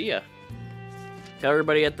good to see you. Tell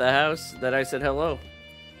everybody at the house that I said hello.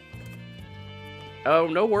 Oh,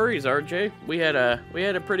 no worries, RJ. We had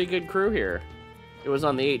a pretty good crew here. It was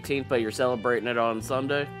on the 18th, but you're celebrating it on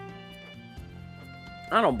Sunday.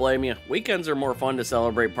 I don't blame you. Weekends are more fun to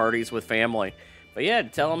celebrate parties with family. But yeah,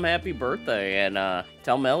 tell him happy birthday and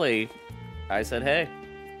tell Melly I said hey.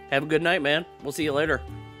 Have a good night, man. We'll see you later.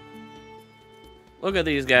 Look at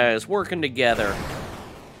these guys working together.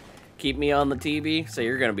 Keep me on the TV, so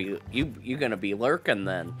you're gonna be lurking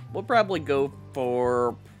then. We'll probably go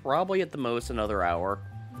for probably at the most another hour.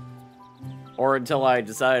 Or until I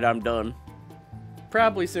decide I'm done.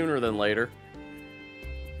 Probably sooner than later.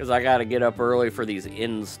 Because I gotta get up early for these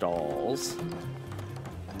installs.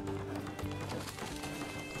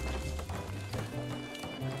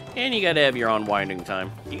 And you gotta have your unwinding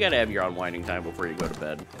time. You gotta have your unwinding time before you go to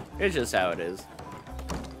bed. It's just how it is.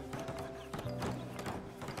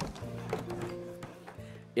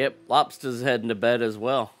 Yep, Lobster's heading to bed as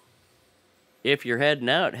well. If you're heading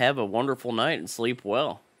out, have a wonderful night and sleep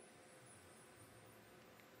well.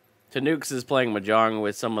 Tanooks is playing Mahjong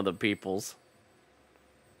with some of the peoples.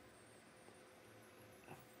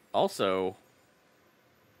 Also,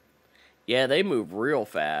 yeah, they move real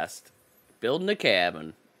fast. Building a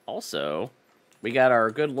cabin. Also, we got our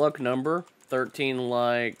good luck number, 13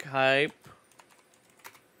 like hype,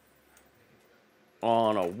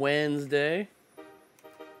 on a Wednesday.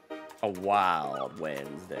 A wild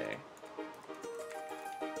Wednesday.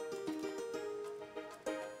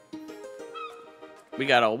 We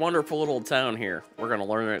got a wonderful little town here. We're going to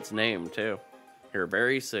learn its name, too. Here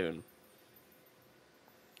very soon.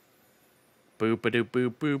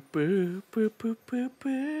 Boop-a-doop-boop-boop-boop,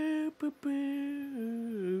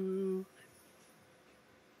 boop-boop-boop-boop-boop-boop.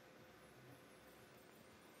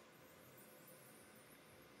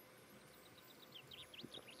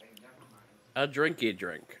 A drinky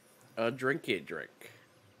drink. A drinky drink.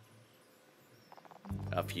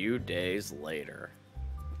 A few days later.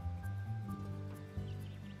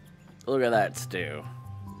 Look at that stew.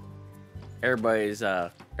 Everybody's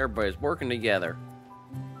working together.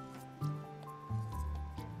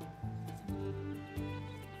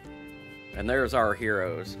 And there's our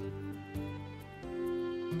heroes.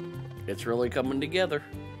 It's really coming together.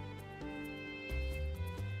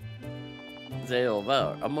 Zale,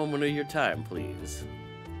 vote. A moment of your time, please.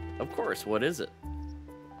 Of course, what is it?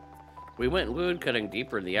 We went wood cutting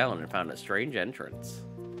deeper in the island and found a strange entrance.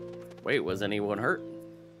 Wait, was anyone hurt?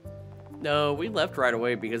 No, we left right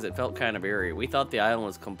away because it felt kind of eerie. We thought the island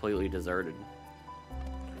was completely deserted.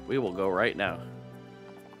 We will go right now.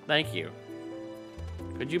 Thank you.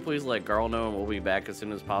 Could you please let Garl know and we'll be back as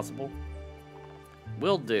soon as possible?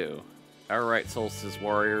 Will do. Alright, Solstice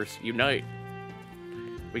Warriors, unite.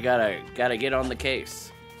 We gotta get on the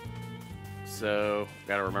case. So,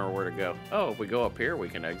 gotta remember where to go. Oh, if we go up here, we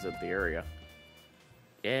can exit the area.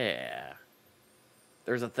 Yeah.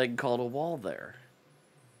 There's a thing called a wall there.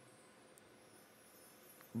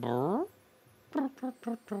 Do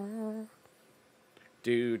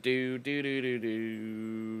do do do do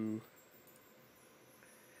do.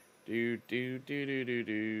 Do do do do do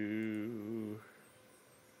do.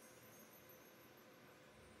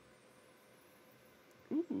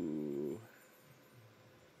 Ooh.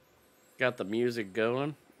 Got the music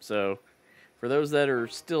going. So, for those that are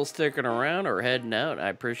still sticking around or heading out, I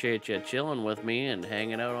appreciate you chilling with me and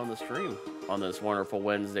hanging out on the stream on this wonderful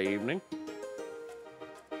Wednesday evening.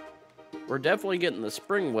 We're definitely getting the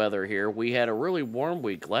spring weather here. We had a really warm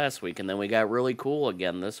week last week, and then we got really cool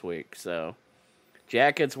again this week, so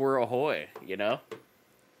jackets were ahoy, you know?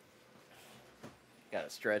 Gotta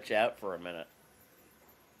stretch out for a minute.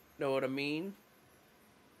 Know what I mean?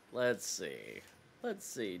 Let's see. Let's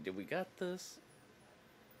see. Did we got this?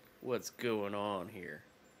 What's going on here?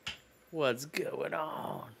 What's going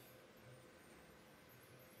on?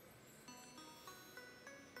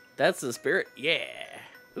 That's the spirit? Yeah.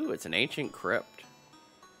 Ooh, it's an ancient crypt.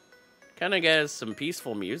 Kinda has some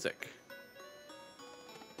peaceful music.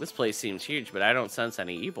 This place seems huge, but I don't sense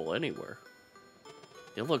any evil anywhere.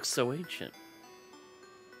 It looks so ancient.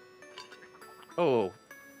 Oh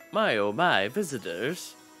my,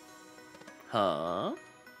 visitors. Huh?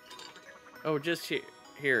 Oh, just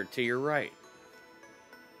here to your right.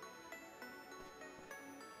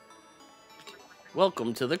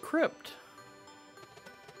 Welcome to the crypt.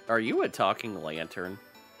 Are you a talking lantern?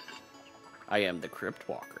 I am the Crypt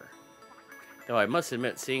Walker. Though I must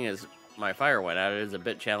admit, seeing as my fire went out, it is a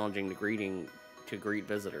bit challenging to greet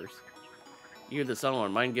visitors. You, the sun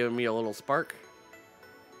one, mind giving me a little spark?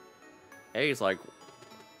 Hey, he's like,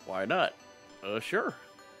 why not? Sure.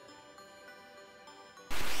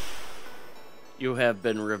 You have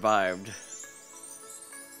been revived.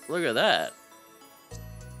 Look at that.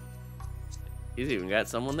 He's even got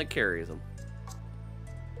someone that carries him.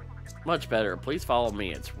 Much better. Please follow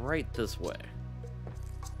me. It's right this way.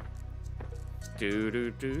 Do do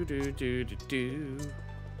do do do do do.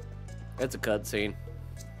 That's a cutscene.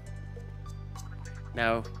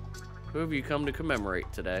 Now, who have you come to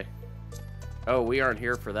commemorate today? Oh, we aren't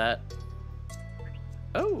here for that.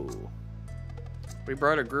 Oh. We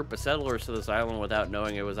brought a group of settlers to this island without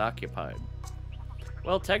knowing it was occupied.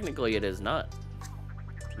 Well, technically it is not.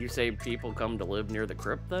 You say people come to live near the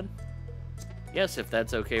crypt then? Yes, if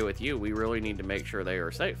that's okay with you, we really need to make sure they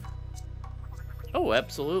are safe. Oh,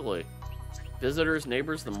 absolutely. Visitors,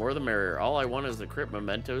 neighbors, the more the merrier. All I want is the crypt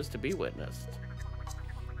mementos to be witnessed.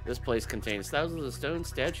 This place contains thousands of stones,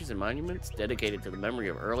 statues, and monuments dedicated to the memory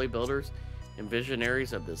of early builders and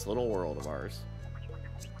visionaries of this little world of ours.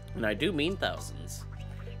 And I do mean thousands.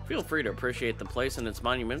 Feel free to appreciate the place and its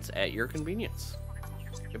monuments at your convenience.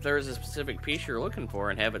 If there is a specific piece you're looking for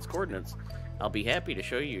and have its coordinates, I'll be happy to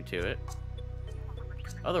show you to it.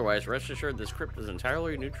 Otherwise, rest assured this crypt is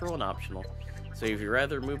entirely neutral and optional, so if you'd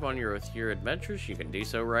rather move on with your adventures, you can do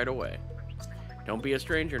so right away. Don't be a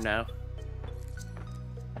stranger now.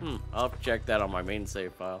 I'll have to check that on my main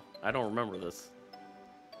save file. I don't remember this.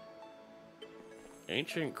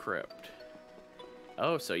 Ancient crypt.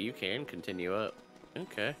 Oh, so you can continue up.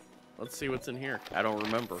 Okay, let's see what's in here. I don't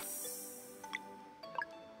remember.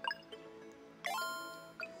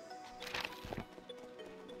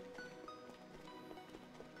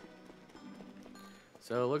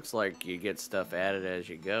 So it looks like you get stuff added as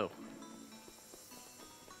you go.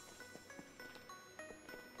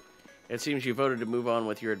 It seems you voted to move on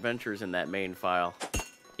with your adventures in that main file.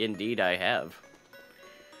 Indeed, I have.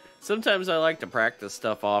 Sometimes I like to practice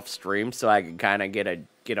stuff off stream so I can kind of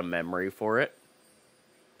get a memory for it.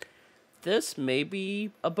 This may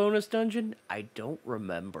be a bonus dungeon. I don't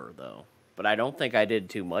remember though, but I don't think I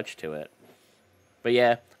did too much to it. But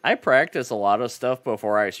yeah, I practice a lot of stuff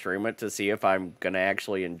before I stream it to see if I'm gonna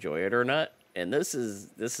actually enjoy it or not. And this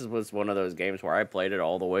was one of those games where I played it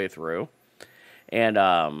all the way through.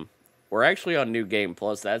 And we're actually on New Game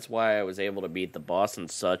Plus. That's why I was able to beat the boss in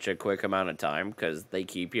such a quick amount of time, because they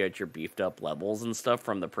keep you at your beefed up levels and stuff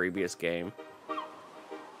from the previous game.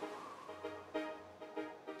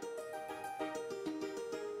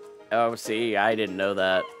 Oh, see, I didn't know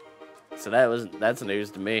that. So that's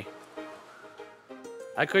news to me.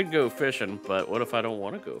 I could go fishing, but what if I don't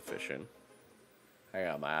want to go fishing? Hang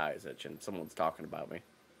on, my eyes itching. Someone's talking about me.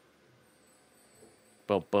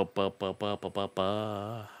 Ba ba ba ba ba ba ba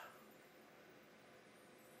ba.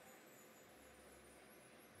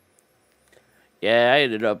 Yeah, I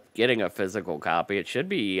ended up getting a physical copy. It should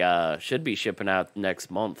be shipping out next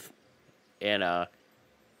month, and I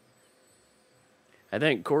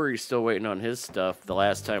think Corey's still waiting on his stuff. The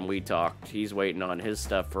last time we talked, he's waiting on his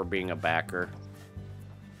stuff for being a backer.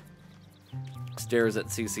 Stares at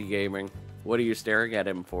CC Gaming. What are you staring at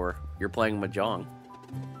him for? You're playing Mahjong.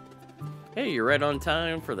 Hey, you're right on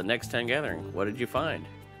time for the next 10 gathering. What did you find?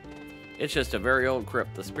 It's just a very old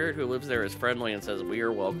crypt. The spirit who lives there is friendly and says we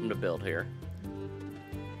are welcome to build here.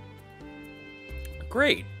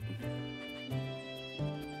 Great.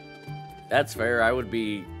 That's fair. I'd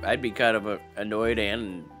be kind of annoyed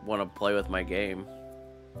and want to play with my game.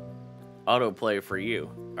 Autoplay for you.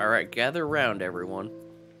 Alright, gather round, everyone.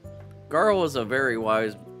 Garl was a very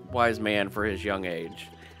wise man for his young age.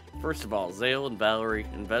 First of all, Zale and Valere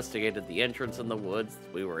investigated the entrance in the woods.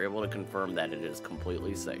 We were able to confirm that it is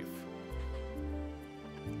completely safe.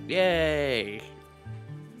 Yay!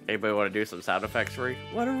 Anybody want to do some sound effects for me?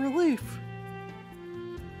 What a relief!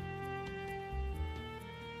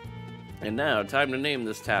 And now, time to name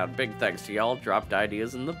this town. Big thanks to y'all, dropped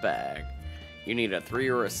ideas in the bag. You need a 3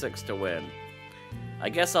 or a 6 to win. I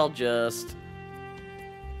guess I'll just...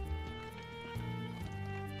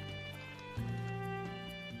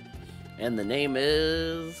 And the name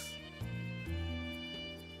is...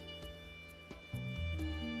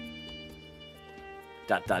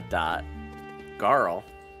 Garl.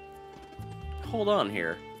 Hold on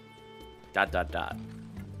here. Did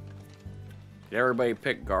everybody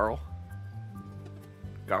pick Garl?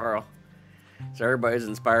 Garl. So everybody's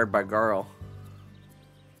inspired by Garl.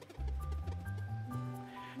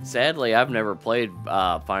 Sadly, I've never played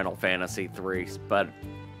Final Fantasy 3, but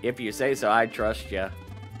if you say so, I trust you.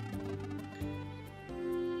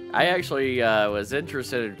 I actually was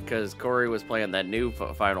interested because Corey was playing that new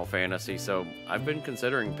Final Fantasy, so I've been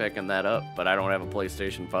considering picking that up, but I don't have a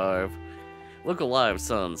PlayStation 5. Look alive,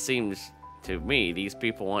 son. Seems to me these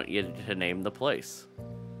people want you to name the place. ...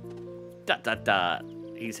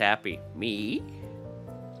 He's happy. Me?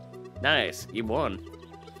 Nice, you won.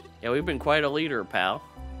 Yeah, we've been quite a leader, pal.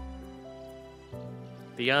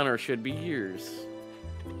 The honor should be yours.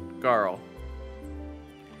 Garl.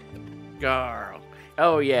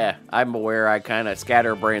 Oh yeah, I'm aware I kind of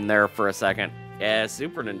scatterbrained there for a second. Yeah,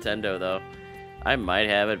 Super Nintendo though. I might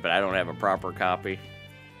have it, but I don't have a proper copy.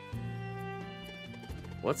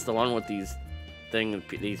 What's the one with these things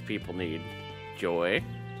these people need? Joy?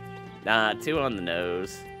 Nah, 2 on the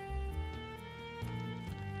nose.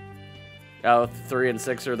 Oh, 3 and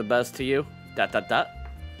 6 are the best to you? ...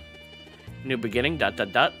 New beginning, ...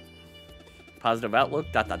 Positive outlook, ...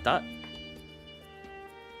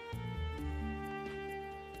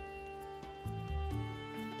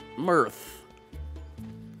 Mirth.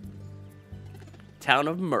 Town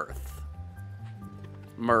of Mirth.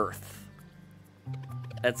 Mirth.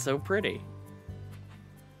 That's so pretty.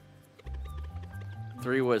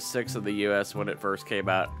 3 was 6 of the US when it first came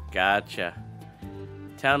out. Gotcha.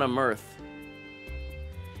 Town of Mirth.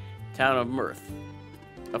 Town of Mirth.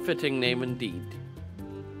 A fitting name indeed.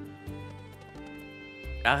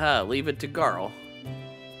 Aha, leave it to Garl.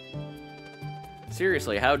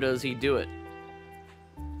 Seriously, how does he do it?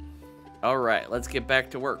 Alright, let's get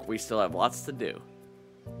back to work. We still have lots to do.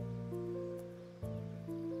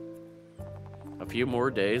 A few more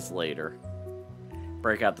days later.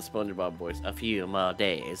 Break out the SpongeBob voice. A few more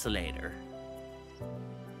days later.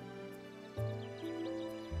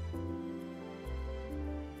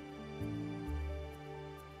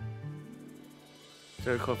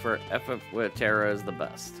 Circle for FF with Terra is the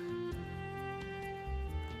best.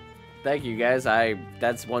 Thank you guys.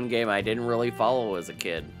 That's one game I didn't really follow as a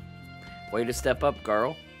kid. Way to step up,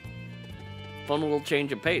 Garl. Fun little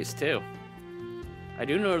change of pace, too. I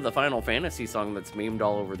do know the Final Fantasy song that's memed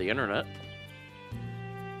all over the internet.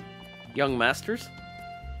 Young Masters?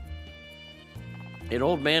 An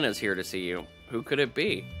old man is here to see you. Who could it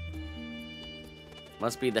be?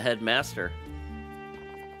 Must be the headmaster.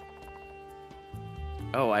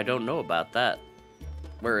 Oh, I don't know about that.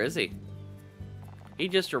 Where is he? He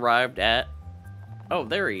just arrived at... Oh,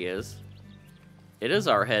 there he is. It is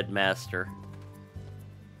our headmaster.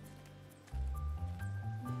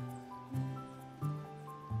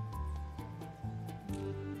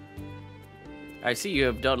 I see you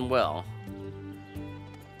have done well.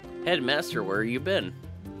 Headmaster, where have you been?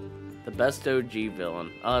 The best OG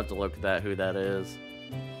villain. I'll have to look at that, who that is.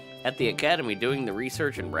 At the academy, doing the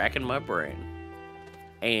research and racking my brain.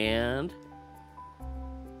 And... ...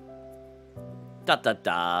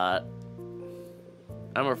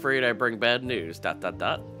 I'm afraid I bring bad news. ... The ...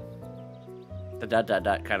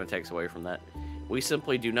 kind of takes away from that. We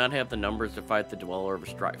simply do not have the numbers to fight the Dweller of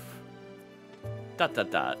Strife. ...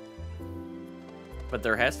 But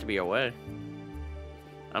there has to be a way.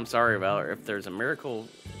 I'm sorry, Valere. If there's a miracle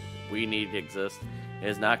we need to exist, it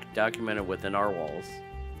is not documented within our walls.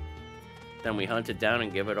 Then we hunt it down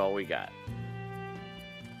and give it all we got.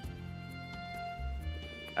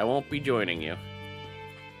 I won't be joining you.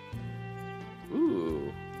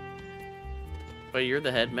 Ooh. But you're the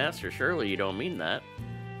headmaster. Surely you don't mean that.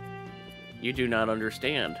 You do not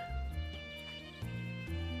understand.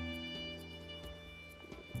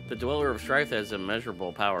 The Dweller of Strife has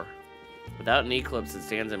immeasurable power. Without an eclipse, it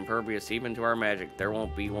stands impervious even to our magic. There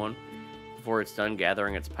won't be one before it's done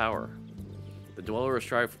gathering its power. The Dweller of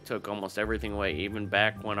Strife took almost everything away, even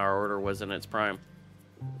back when our order was in its prime.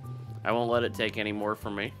 I won't let it take any more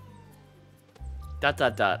from me. ... I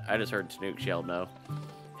just heard Snook Shell no.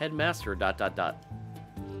 Headmaster ...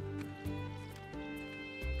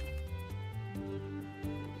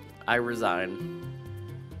 I resign.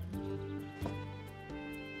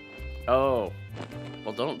 Oh.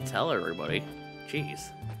 Well, don't tell everybody. Jeez.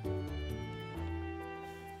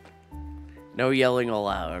 No yelling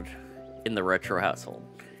aloud in the retro household.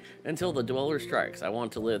 Until the Dweller strikes, I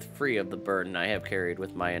want to live free of the burden I have carried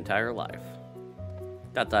with my entire life. ...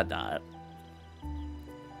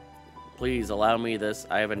 Please allow me this.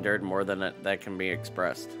 I have endured more than that can be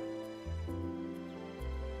expressed.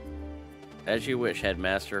 As you wish,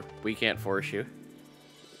 Headmaster. We can't force you.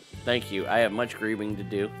 Thank you. I have much grieving to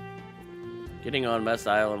do. Getting on Mess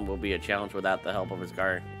Island will be a challenge without the help of his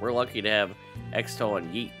guard. We're lucky to have Extol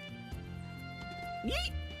and Yeet.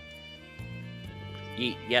 Yeet!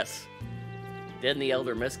 Yeet, yes. Didn't the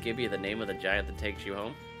Elder Mist give you the name of the giant that takes you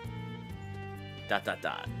home? ...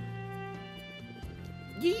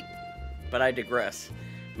 Yeet! But I digress.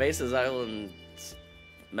 Mess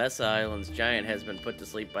Island's giant has been put to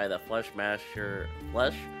sleep by the Flesh Mancer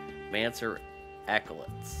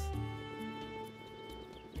acolytes.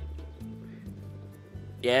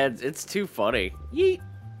 Yeah, it's too funny. Yeet!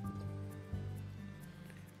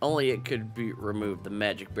 Only it could be removed the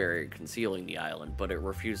magic barrier concealing the island, but it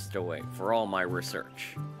refuses to wait. For all my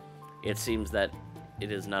research, it seems that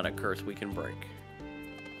it is not a curse we can break.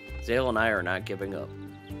 Zale and I are not giving up.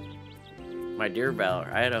 My dear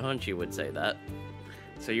Valere, I had a hunch you would say that.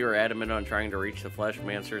 So you are adamant on trying to reach the Flesh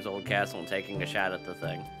Mancer's old castle and taking a shot at the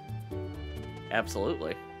thing?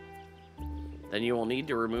 Absolutely. Then you will need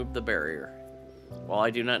to remove the barrier. While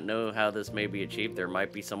I do not know how this may be achieved, there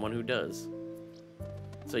might be someone who does.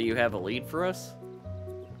 So you have a lead for us?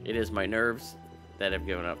 It is my nerves that have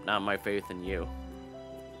given up, not my faith in you.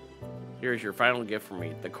 Here is your final gift for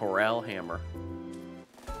me, the Coral Hammer.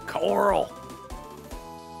 Coral!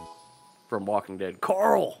 From Walking Dead.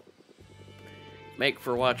 Coral! Make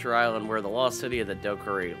for Watcher Island, where the lost city of the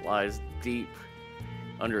Dokari lies deep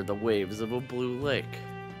under the waves of a blue lake.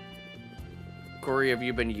 Corey, have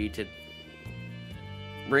you been yeeted?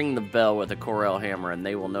 Ring the bell with a Coral Hammer, and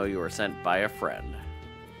they will know you are sent by a friend.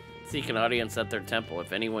 Seek an audience at their temple.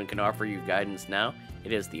 If anyone can offer you guidance now,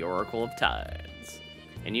 it is the Oracle of Tides.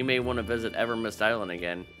 And you may want to visit Evermist Island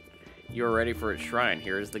again. You are ready for its shrine.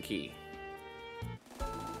 Here is the key.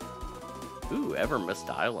 Ooh, Evermist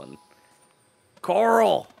Island.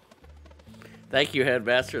 Coral! Thank you,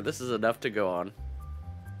 Headmaster. This is enough to go on.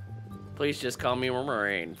 Please just call me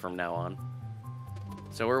Moraine from now on.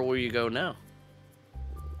 So where will you go now?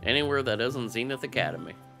 Anywhere that isn't Zenith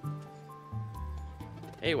Academy.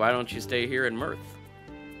 Hey, why don't you stay here in Mirth?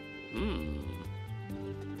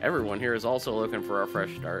 Everyone here is also looking for a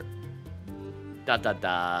fresh start. ...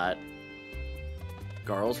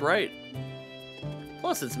 Garl's right.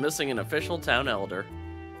 Plus, it's missing an official town elder.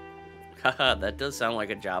 Haha, that does sound like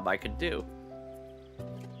a job I could do.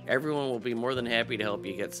 Everyone will be more than happy to help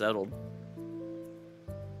you get settled.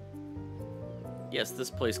 Yes,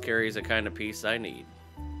 this place carries a kind of peace I need.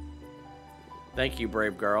 Thank you,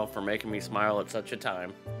 brave Garl, for making me smile at such a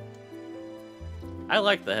time. I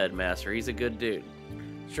like the Headmaster. He's a good dude.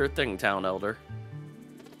 Sure thing, Town Elder.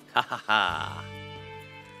 Ha ha ha.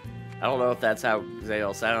 I don't know if that's how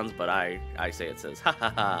Zale sounds, but I say it says ha ha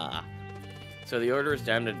ha. So the order is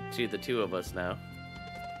down to the two of us now.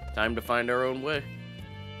 Time to find our own way.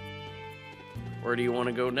 Where do you want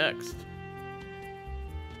to go next?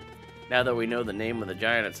 Now that we know the name of the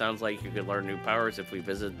giant, it sounds like you could learn new powers if we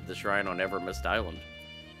visited the shrine on Evermist Island.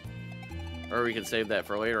 Or we can save that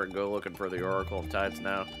for later and go looking for the Oracle of Tides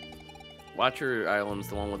now. Watcher Island's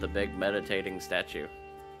the one with the big meditating statue.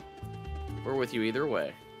 We're with you either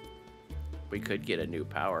way. We could get a new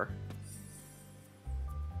power.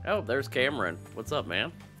 Oh, there's Cameron. What's up,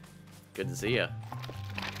 man? Good to see ya.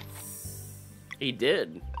 He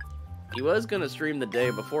did. He was gonna stream the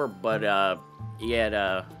day before, but he had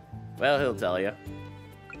well, he'll tell you.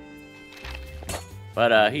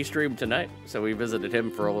 But he streamed tonight, so we visited him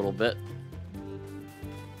for a little bit.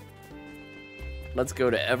 Let's go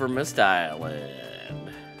to Evermist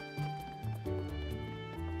Island.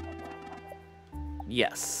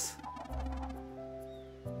 Yes.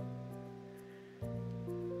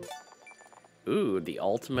 Ooh, the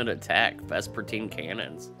ultimate attack, Vespertine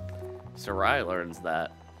cannons. Serai learns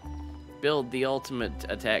that. Build the ultimate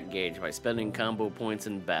attack gauge by spending combo points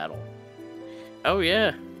in battle. Oh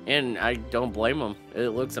yeah, and I don't blame him. It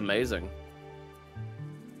looks amazing.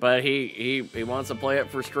 But he wants to play it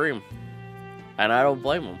for stream. And I don't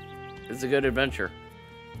blame him. It's a good adventure.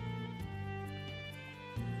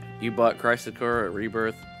 You bought Crisis Core at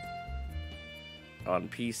Rebirth on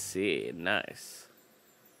PC. Nice.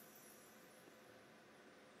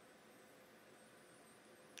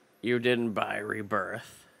 You didn't buy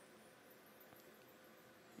Rebirth.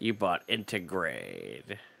 You bought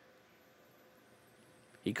Integrate.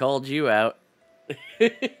 He called you out.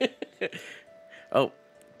 Oh,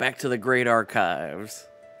 back to the great archives.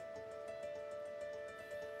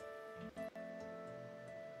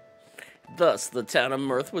 Thus, the town of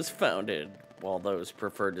Mirth was founded, while those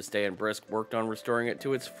preferred to stay in Brisk worked on restoring it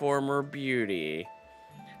to its former beauty.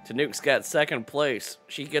 Tanuke's got second place.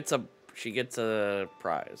 She gets a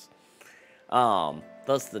prize.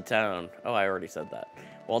 Thus the town. Oh, I already said that.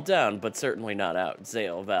 While down, but certainly not out,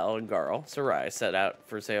 Zale, Val, and Garl, Serai set out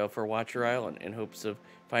for sail for Watcher Island in hopes of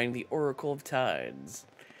finding the Oracle of Tides.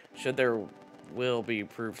 Should their will be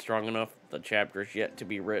proved strong enough, the chapters yet to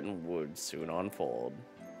be written would soon unfold.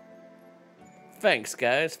 Thanks,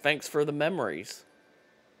 guys. Thanks for the memories.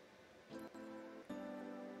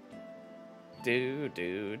 Do,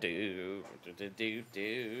 do, do, do, do, do,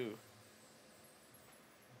 do.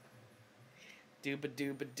 Dooba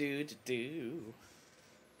dooba doo doo doo.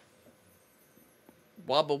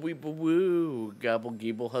 Wobble weeble woo, gobble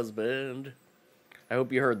geeble husband. I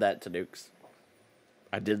hope you heard that, Tanukes.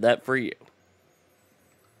 I did that for you.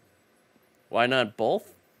 Why not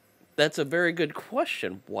both? That's a very good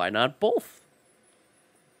question. Why not both?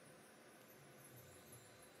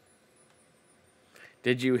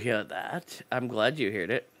 Did you hear that? I'm glad you heard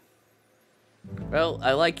it. Well,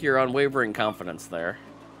 I like your unwavering confidence there.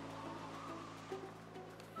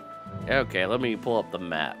 Okay, let me pull up the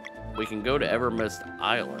map. We can go to Evermist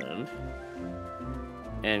Island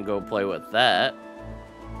and go play with that.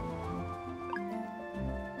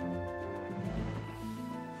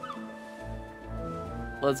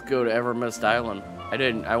 Let's go to Evermist Island.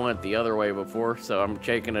 I went the other way before, so I'm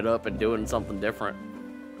shaking it up and doing something different.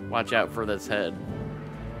 Watch out for this head.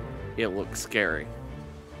 It looks scary.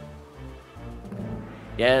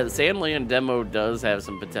 Yeah, the Sandland demo does have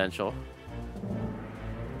some potential.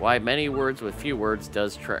 Why many words with few words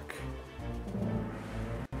does trick.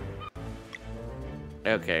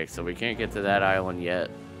 Okay, so we can't get to that island yet,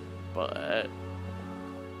 but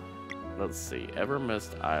let's see.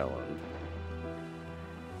 Evermist Island.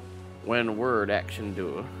 When word action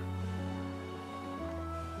do.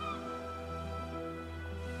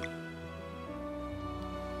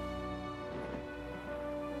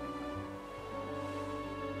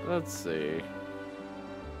 Let's see.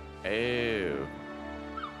 Oh.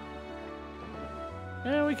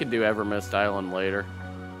 Yeah, we could do Evermist Island later.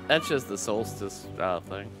 That's just the solstice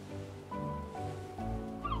thing.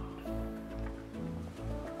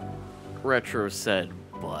 Retro said,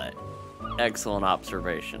 but excellent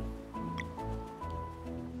observation.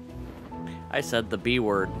 I said the B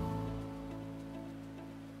word.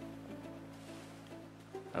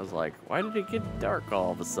 I was like, why did it get dark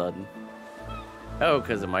all of a sudden? Oh,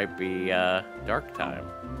 because it might be dark time.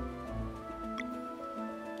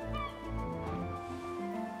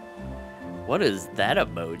 What is that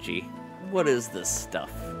emoji? What is this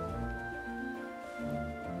stuff?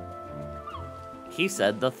 He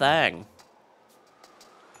said the thing.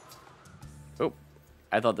 Oh,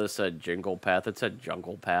 I thought this said Jingle Path. It said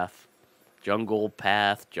Jungle Path. Jungle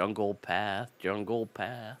Path, Jungle Path, Jungle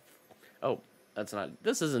Path. Oh, that's not...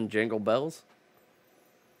 This isn't Jingle Bells.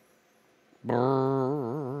 We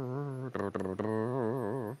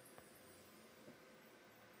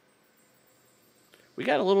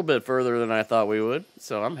got a little bit further than I thought we would,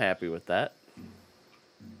 so I'm happy with that.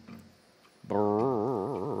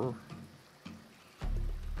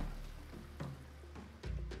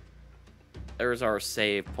 There's our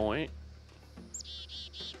save point.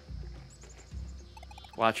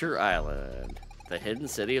 Watcher Island. The hidden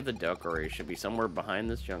city of the Dokari should be somewhere behind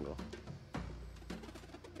this jungle.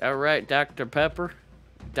 Alright, Dr. Pepper.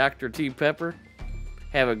 Dr. T. Pepper.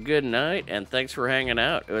 Have a good night, and thanks for hanging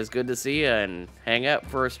out. It was good to see you and hang out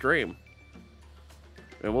for a stream.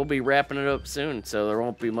 And we'll be wrapping it up soon, so there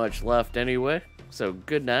won't be much left anyway. So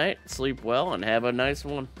good night, sleep well, and have a nice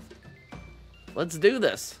one. Let's do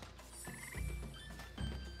this.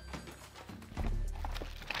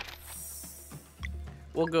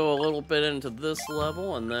 We'll go a little bit into this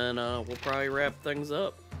level, and then we'll probably wrap things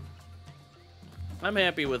up. I'm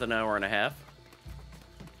happy with an hour and a half.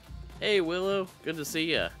 Hey, Willow. Good to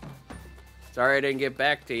see ya. Sorry I didn't get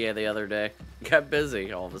back to you the other day. Got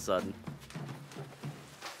busy all of a sudden.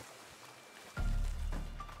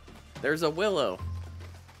 There's a Willow.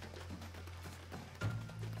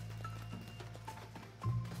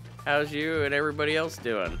 How's you and everybody else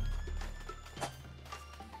doing?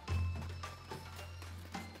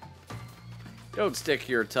 Don't stick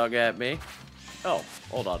your tongue at me. Oh,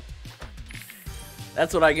 hold on.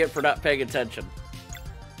 That's what I get for not paying attention.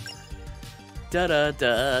 Da da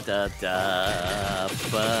da da da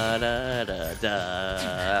ba da da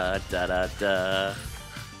da da da da.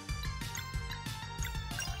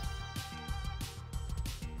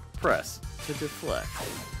 Press to deflect.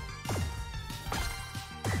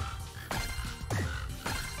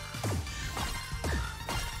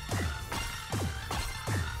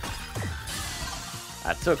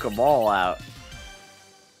 I took them all out.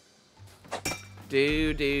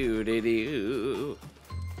 Do.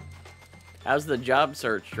 How's the job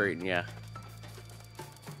search treating ya?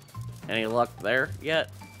 Any luck there yet?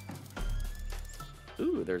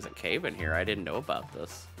 Ooh, there's a cave in here. I didn't know about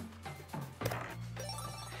this.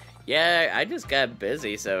 Yeah, I just got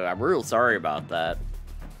busy, so I'm real sorry about that.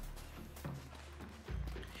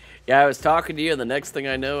 Yeah, I was talking to you, and the next thing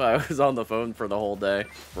I know, I was on the phone for the whole day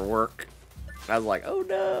for work. I was like, oh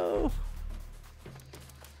no.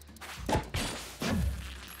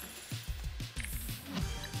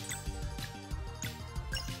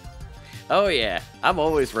 Oh yeah, I'm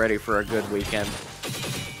always ready for a good weekend.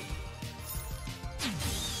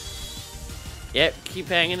 Yep, keep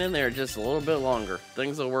hanging in there just a little bit longer.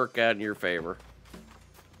 Things will work out in your favor.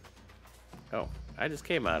 Oh, I just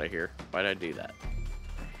came out of here. Why'd I do that?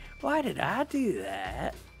 Why did I do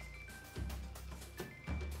that?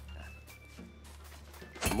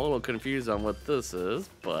 I'm a little confused on what this is,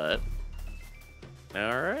 but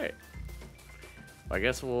alright. I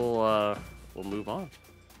guess we'll move on.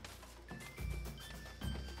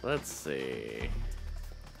 Let's see.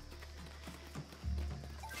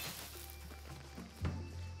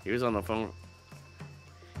 He was on the phone.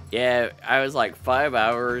 Yeah, I was like 5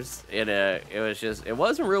 hours in a... It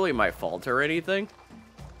wasn't really my fault or anything.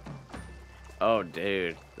 Oh,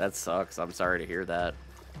 dude. That sucks. I'm sorry to hear that.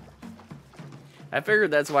 I figured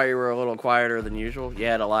that's why you were a little quieter than usual. You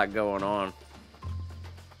had a lot going on.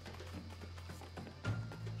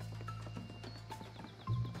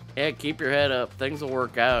 Yeah, keep your head up. Things will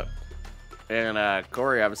work out. And,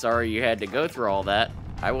 Corey, I'm sorry you had to go through all that.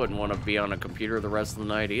 I wouldn't want to be on a computer the rest of the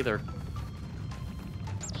night either.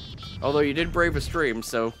 Although you did brave a stream,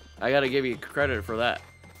 so I gotta give you credit for that.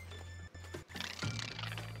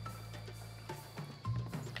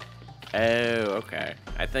 Oh, okay.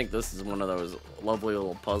 I think this is one of those lovely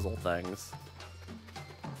little puzzle things.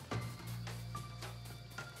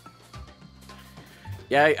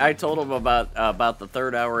 Yeah, I told him about the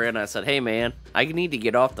 3rd hour in. I said, hey man, I need to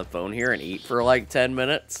get off the phone here and eat for like 10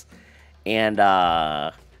 minutes. And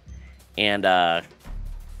I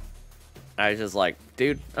was just like,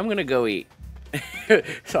 dude, I'm gonna go eat.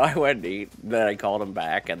 So I went to eat. Then I called him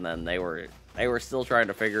back, and then they were still trying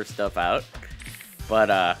to figure stuff out.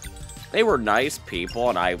 But they were nice people,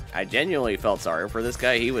 and I genuinely felt sorry for this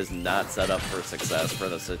guy. He was not set up for success for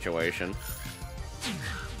the situation,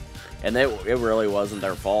 and it really wasn't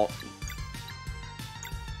their fault.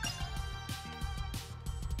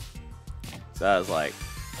 So I was like,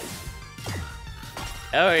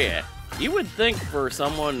 oh yeah. You would think for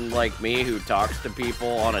someone like me who talks to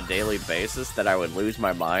people on a daily basis that I would lose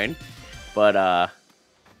my mind, but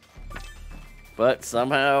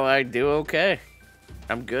somehow I do okay.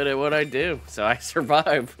 I'm good at what I do, so I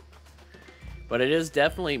survive. But it is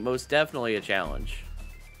definitely, most definitely a challenge.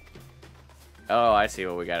 Oh, I see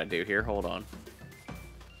what we gotta do here. Hold on.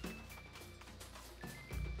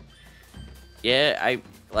 Yeah,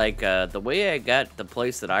 the way I got the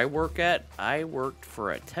place that I work at, I worked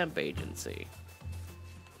for a temp agency.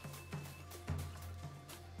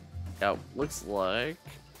 Now, looks like...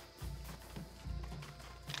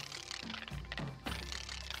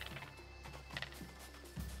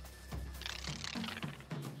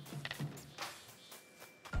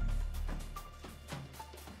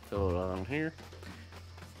 Hold on here.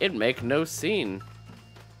 It'd make no scene.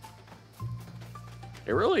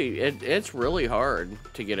 It's really hard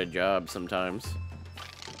to get a job sometimes.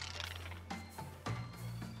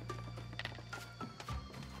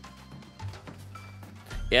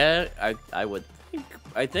 Yeah, I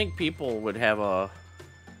think people would have a...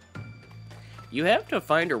 You have to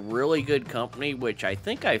find a really good company, which I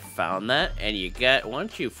think I found that, and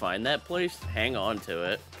once you find that place, hang on to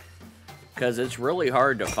it. Because it's really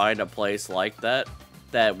hard to find a place like that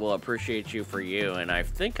that will appreciate you for you, and I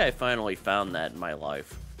think I finally found that in my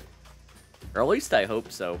life. Or at least I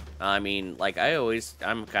hope so. I mean, like,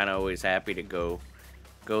 I'm kind of always happy to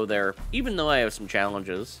go there, even though I have some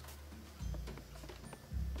challenges.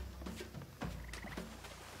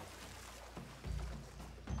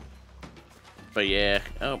 But yeah,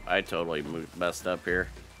 oh, I totally messed up here.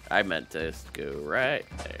 I meant to go right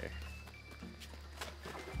there.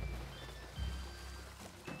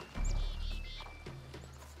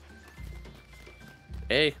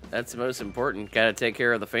 Hey, that's the most important. Gotta take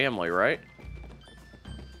care of the family, right?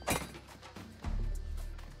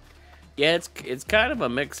 Yeah, it's kind of a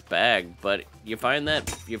mixed bag, but you find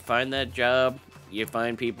that job, you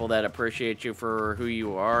find people that appreciate you for who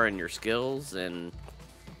you are and your skills, and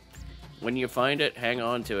when you find it, hang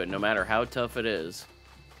on to it, no matter how tough it is.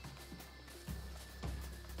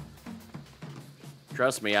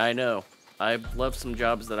 Trust me, I know. I've left some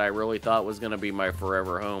jobs that I really thought was going to be my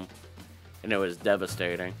forever home. And it was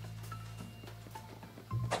devastating.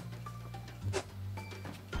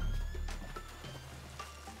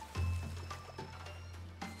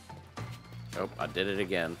 Oh, I did it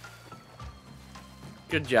again.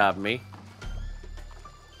 Good job, me.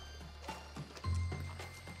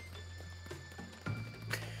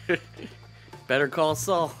 Better call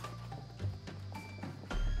Saul.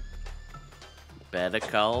 Better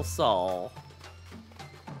call Saul.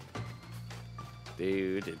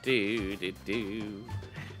 Do.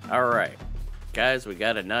 Alright. Guys, we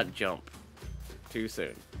gotta not jump too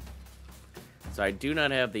soon. So I do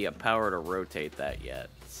not have the power to rotate that yet.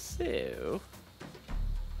 So...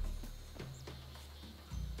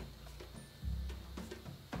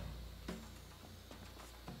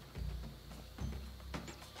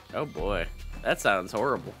 oh boy. That sounds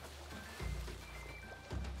horrible.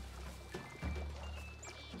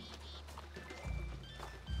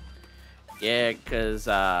 Yeah, because,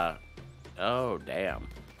 oh, damn.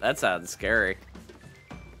 That sounds scary.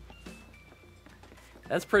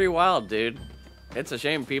 That's pretty wild, dude. It's a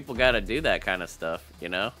shame people gotta do that kind of stuff, you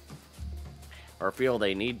know? Or feel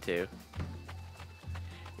they need to.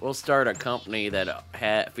 We'll start a company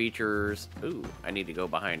that features... ooh, I need to go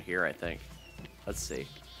behind here, I think. Let's see.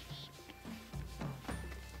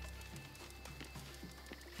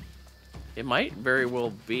 It might very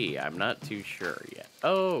well be. I'm not too sure yet.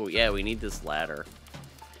 Oh, yeah, we need this ladder.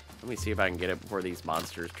 Let me see if I can get it before these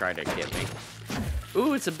monsters try to get me.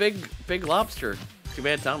 Ooh, it's a big lobster. Too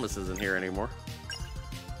bad Thomas isn't here anymore.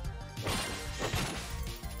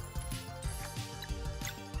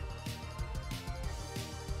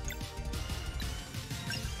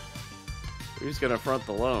 Who's gonna front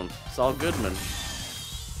the loan? Saul Goodman.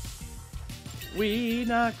 We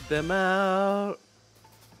knocked them out.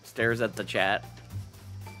 Stares at the chat.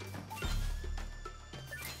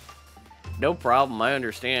 No problem, I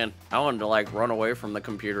understand. I wanted to, like, run away from the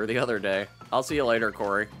computer the other day. I'll see you later,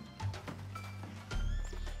 Corey.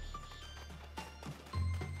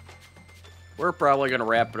 We're probably going to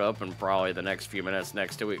wrap it up in probably the next few minutes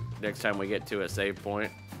next time we get to a save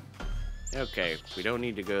point. Okay, we don't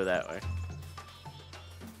need to go that way.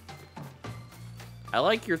 I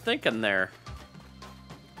like your thinking there.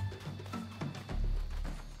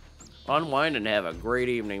 Unwind and have a great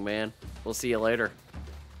evening, man. We'll see you later.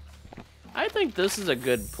 I think this is a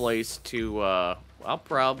good place to, we'll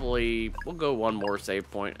go one more save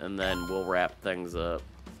point and then we'll wrap things up.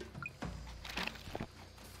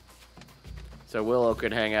 So Willow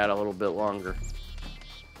could hang out a little bit longer.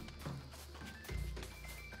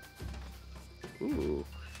 Ooh,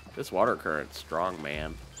 this water current's strong,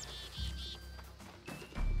 man.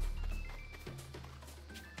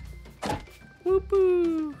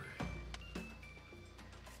 Whoop-oo.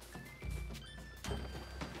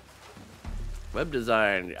 Web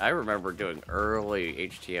design, I remember doing early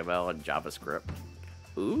HTML and JavaScript.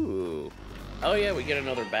 Ooh. Oh yeah, we get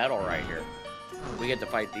another battle right here. We get to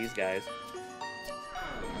fight these guys.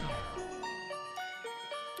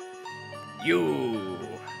 You.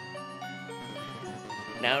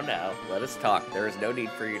 Now, let us talk. There is no need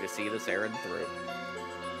for you to see this errand through.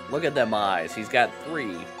 Look at them eyes. He's got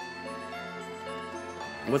 3.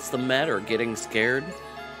 What's the matter? Getting scared?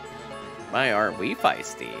 My, aren't we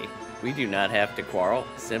feisty? We do not have to quarrel.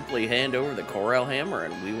 Simply hand over the Corel hammer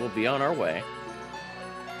and we will be on our way.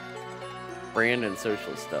 Brand and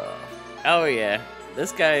social stuff. Oh yeah,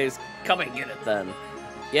 this guy's... come and get it then.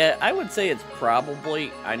 Yeah, I would say it's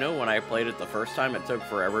probably... I know when I played it the first time it took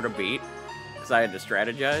forever to beat, because I had to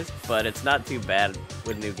strategize, but it's not too bad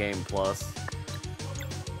with New Game Plus.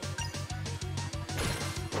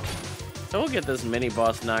 So we'll get this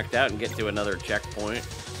mini-boss knocked out and get to another checkpoint,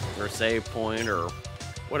 or save point, or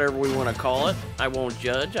whatever we want to call it. I won't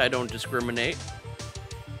judge, I don't discriminate.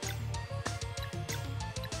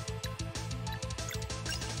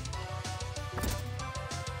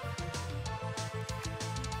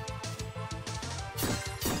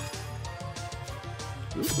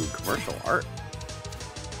 Ooh, commercial art.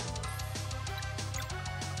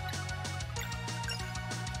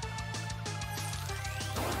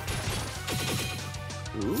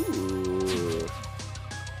 Ooh.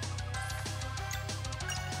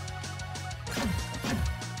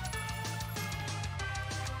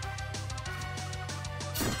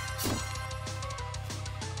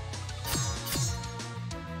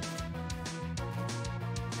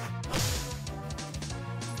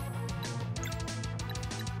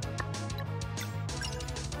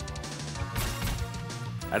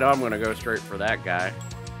 I know I'm gonna go straight for that guy.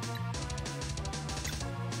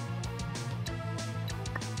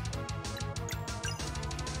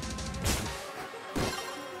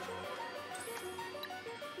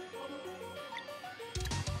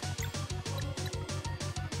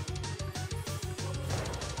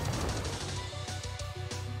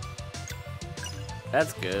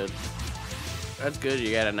 That's good. That's good,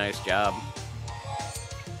 you got a nice job.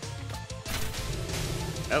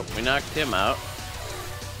 Oh, we knocked him out.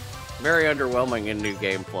 Very underwhelming in New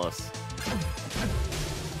Game Plus.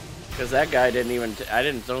 Because that guy didn't even...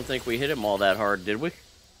 don't think we hit him all that hard, did we?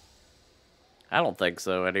 I don't think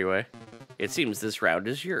so, anyway. It seems this round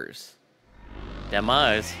is yours.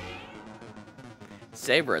 Demise.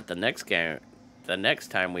 Savor it. The next game... The next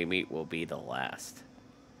time we meet will be the last.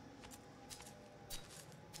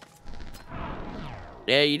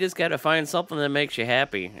 Yeah, you just gotta find something that makes you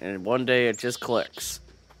happy. And one day it just clicks.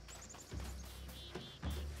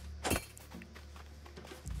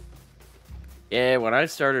 Yeah, when I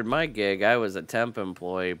started my gig, I was a temp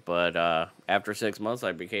employee, but after 6 months,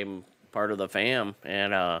 I became part of the fam,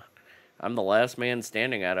 and I'm the last man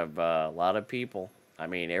standing out of a lot of people. I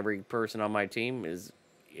mean, every person on my team is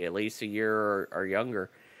at least a year or younger,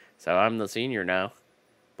 so I'm the senior now.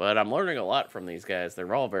 But I'm learning a lot from these guys.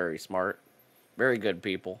 They're all very smart, very good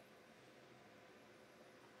people.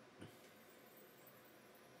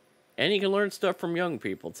 And you can learn stuff from young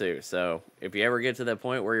people, too. So, if you ever get to that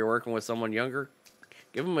point where you're working with someone younger,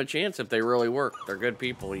 give them a chance if they really work. They're good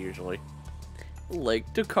people, usually. Lake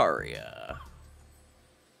Dakaria.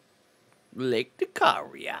 Lake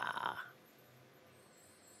Dakaria.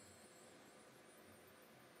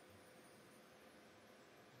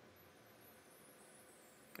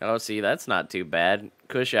 Oh, see, that's not too bad.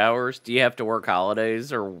 Cush hours. Do you have to work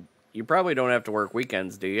holidays? Or you probably don't have to work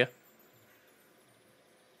weekends, do you?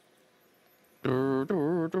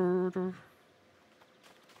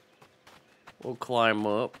 We'll climb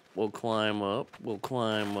up. We'll climb up. We'll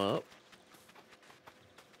climb up.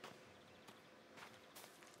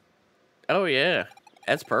 Oh, yeah.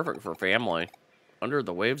 That's perfect for family. Under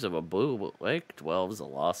the waves of a blue lake dwells a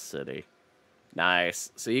lost city.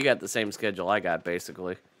 Nice. So you got the same schedule I got,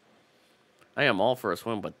 basically. I am all for a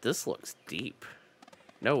swim, but this looks deep.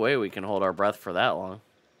 No way we can hold our breath for that long.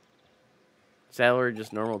 Salary,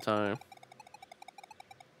 just normal time.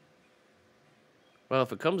 Well,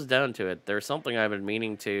 if it comes down to it, there's something I've been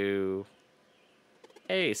meaning to...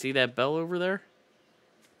 Hey, see that bell over there?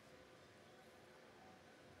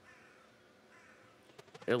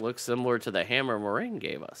 It looks similar to the hammer Moraine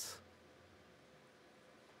gave us.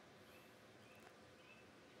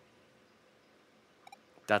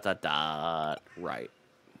 Dot, dot, dot. Right.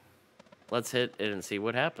 Let's hit it and see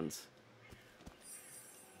what happens.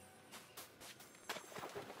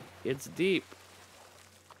 It's deep.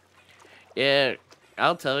 Yeah,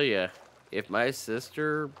 I'll tell you, if my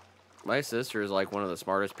sister is like one of the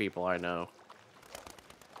smartest people I know.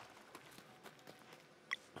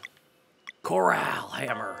 Corral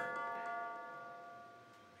hammer.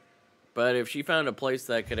 But if she found a place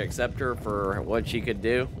that could accept her for what she could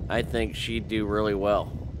do, I think she'd do really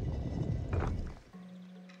well.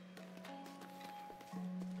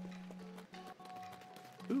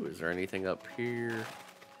 Ooh, is there anything up here?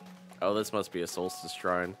 Oh, this must be a solstice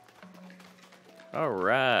shrine.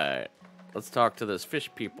 Alright. Let's talk to this fish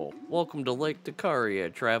people. Welcome to Lake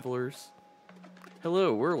Dakaria, travelers.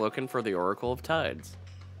 Hello, we're looking for the Oracle of Tides.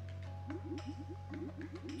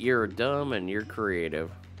 You're dumb and you're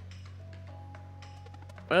creative.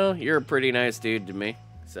 Well, you're a pretty nice dude to me,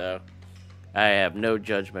 so I have no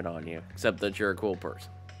judgment on you, except that you're a cool person.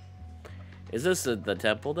 Is this the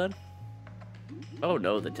temple, then? Oh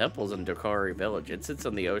no, the temple's in Dakari Village. It sits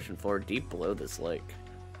on the ocean floor deep below this lake.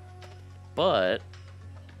 But,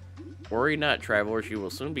 worry not, travelers, you will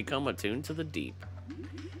soon become attuned to the deep.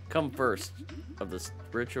 Come first of this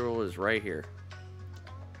ritual is right here.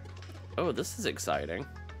 Oh, this is exciting.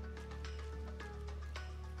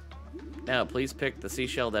 Now, please pick the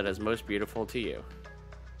seashell that is most beautiful to you.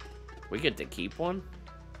 We get to keep one?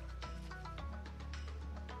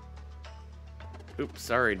 Oops,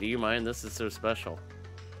 sorry, do you mind? This is so special.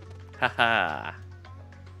 Haha.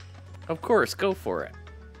 Of course, go for it.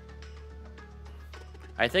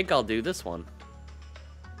 I think I'll do this one.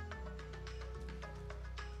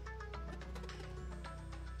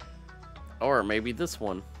 Or maybe this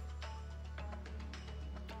one.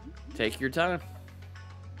 Take your time.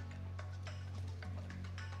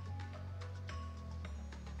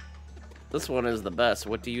 This one is the best.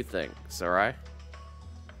 What do you think, Serai?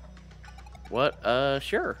 What?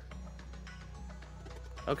 Sure.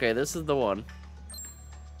 Okay, this is the one.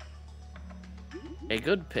 A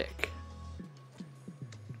good pick.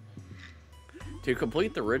 To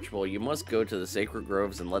complete the ritual, you must go to the sacred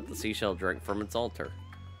groves and let the seashell drink from its altar.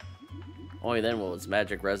 Only then will its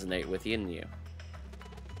magic resonate within you.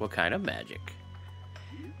 What kind of magic?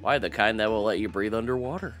 Why, the kind that will let you breathe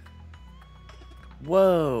underwater.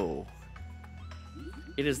 Whoa!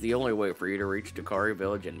 It is the only way for you to reach Dakari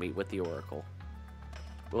Village and meet with the Oracle.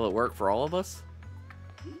 Will it work for all of us?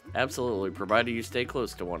 Absolutely, provided you stay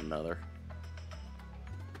close to one another.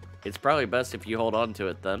 It's probably best if you hold on to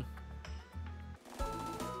it then.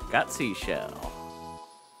 Got seashell.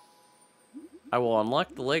 I will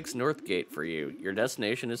unlock the lake's north gate for you. Your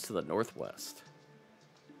destination is to the northwest.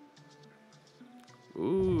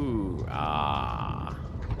 Ooh, ah.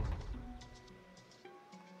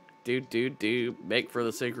 Do. Make for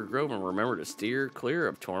the Sacred Grove and remember to steer clear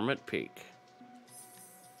of Torment Peak.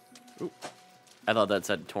 Ooh. I thought that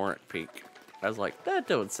said Torrent Peak. I was like, that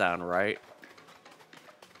don't sound right.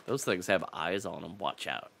 Those things have eyes on them. Watch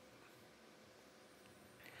out.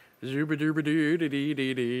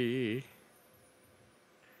 Zooba-dooba-doo-dee-dee-dee-dee.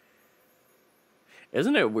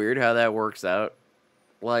 Isn't it weird how that works out?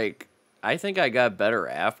 Like, I think I got better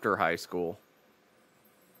after high school.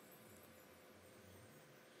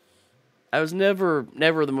 I was never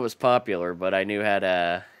the most popular, but I knew how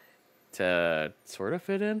to sort of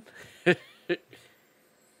fit in.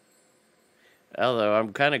 Although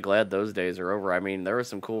I'm kind of glad those days are over. I mean, there were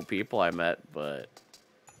some cool people I met, but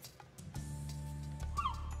I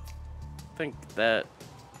think that...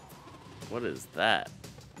 What is that?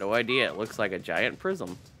 No idea. It looks like a giant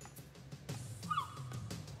prism.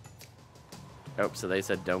 Oh, so they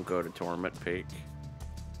said don't go to Torment Peak.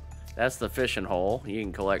 That's the fishing hole. You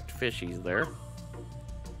can collect fishies there.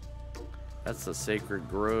 That's the Sacred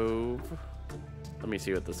Grove. Let me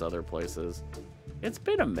see what this other place is. It's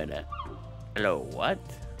been a minute. Hello, what?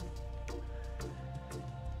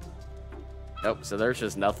 Nope, so there's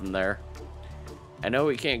just nothing there. I know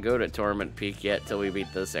we can't go to Torment Peak yet till we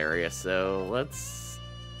beat this area, so let's...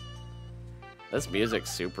 This music's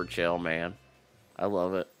super chill, man. I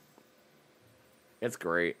love it. It's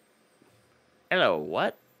great. Hello,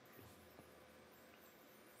 what?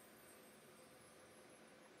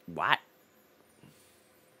 What?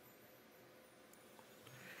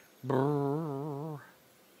 Brrr.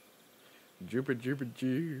 Jibba jibba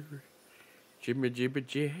jib. Jibba jibba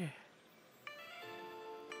jib.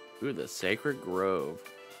 Ooh, the Sacred Grove.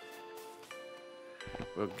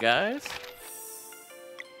 Well, guys,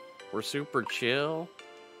 we're super chill.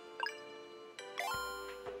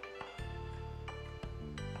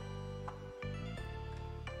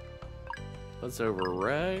 Let's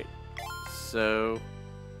overwrite. So,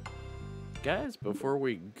 guys, before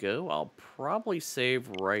we go, I'll probably save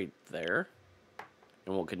right there.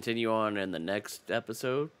 And we'll continue on in the next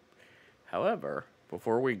episode. However,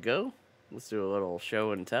 before we go, let's do a little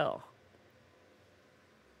show and tell.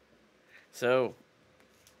 So,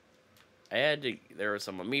 there were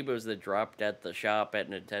some amiibos that dropped at the shop at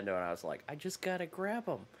Nintendo, and I was like, I just gotta grab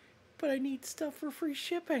them. But I need stuff for free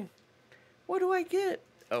shipping. What do I get?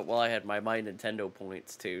 Oh, well, I had my Nintendo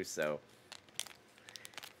points too, so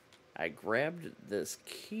I grabbed this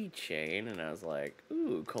keychain, and I was like,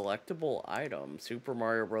 ooh, collectible item, Super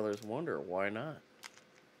Mario Brothers Wonder, why not?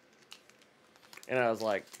 And I was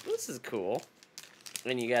like, this is cool.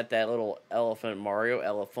 And you got that little Elephant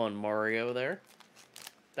Mario there.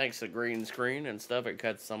 Thanks to green screen and stuff, it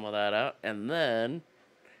cuts some of that out. And then,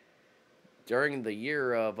 during the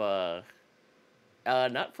year of,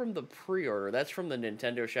 not from the pre-order, that's from the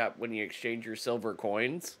Nintendo shop when you exchange your silver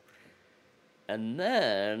coins. And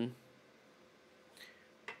then,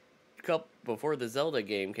 before the Zelda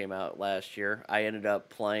game came out last year, I ended up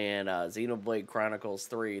playing Xenoblade Chronicles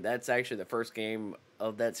 3. That's actually the first game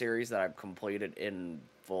of that series that I've completed in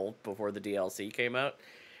full before the DLC came out.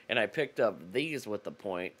 And I picked up these with the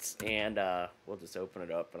points, and we'll just open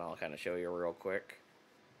it up and I'll kind of show you real quick.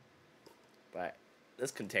 But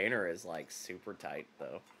this container is like super tight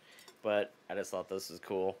though. But I just thought this was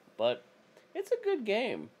cool. But it's a good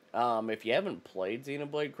game. If you haven't played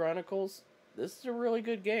Xenoblade Chronicles, this is a really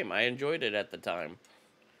good game. I enjoyed it at the time.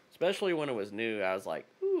 Especially when it was new, I was like,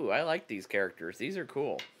 ooh, I like these characters. These are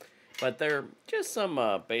cool. But they're just some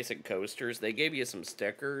basic coasters. They gave you some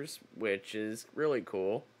stickers, which is really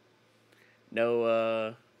cool.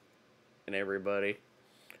 Noah and everybody.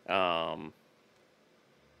 Got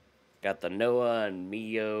the Noah and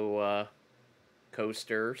Mio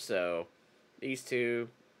coaster. So these two,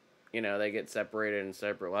 you know, they get separated in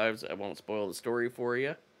separate lives. I won't spoil the story for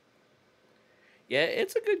you. Yeah,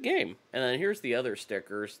 it's a good game. And then here's the other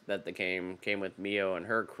stickers that came with Mio and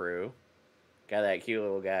her crew. Got that cute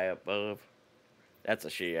little guy up above. That's a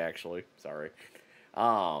she, actually. Sorry.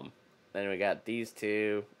 Then we got these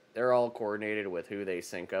two. They're all coordinated with who they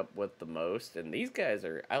sync up with the most. And these guys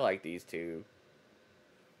are... I like these two.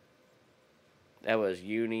 That was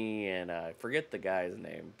Uni, and I forget the guy's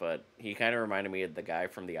name, but he kind of reminded me of the guy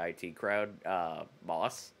from the IT crowd,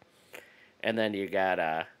 Boss. And then you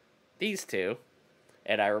got these two.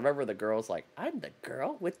 And I remember the girl's like, I'm the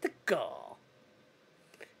girl with the gall.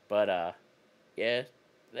 But yeah,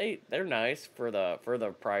 they're nice for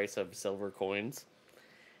the price of silver coins.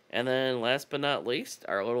 And then last but not least,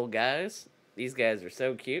 our little guys. These guys are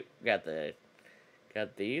so cute. Got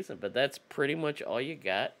these, but that's pretty much all you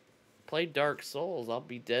got. Play Dark Souls, I'll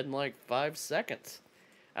be dead in like 5 seconds.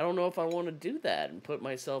 I don't know if I want to do that and put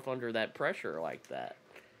myself under that pressure like that.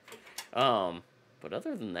 But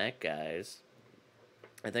other than that, guys,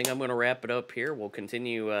 I think I'm going to wrap it up here. We'll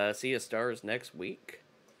continue Sea of Stars next week.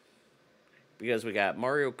 Because we got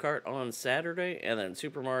Mario Kart on Saturday, and then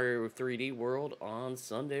Super Mario 3D World on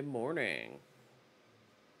Sunday morning.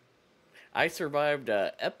 I survived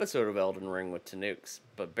an episode of Elden Ring with Tanooks,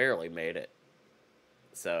 but barely made it.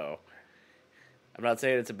 So, I'm not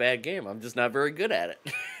saying it's a bad game, I'm just not very good at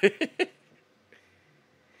it.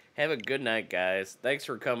 Have a good night, guys. Thanks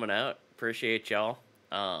for coming out. Appreciate y'all.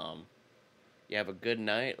 You have a good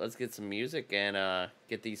night. Let's get some music and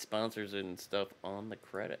get these sponsors and stuff on the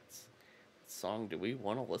credits. What song do we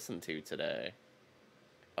want to listen to today?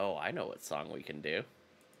 Oh, I know what song we can do.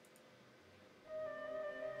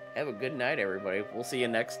 Have a good night, everybody. We'll see you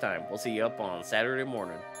next time. We'll see you up on Saturday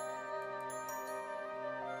morning.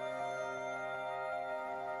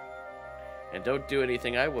 And don't do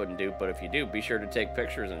anything I wouldn't do, but if you do, be sure to take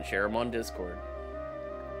pictures and share them on Discord.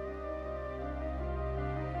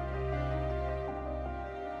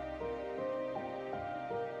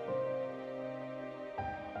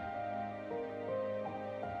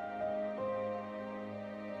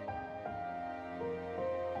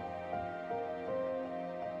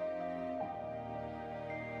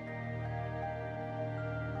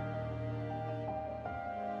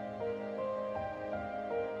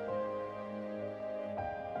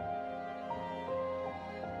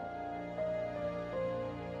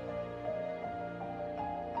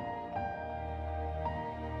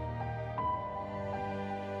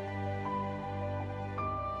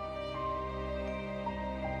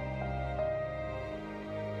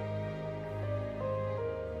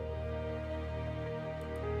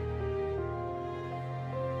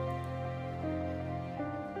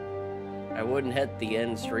 I wouldn't hit the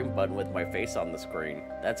end stream button with my face on the screen.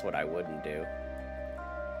 That's what I wouldn't do.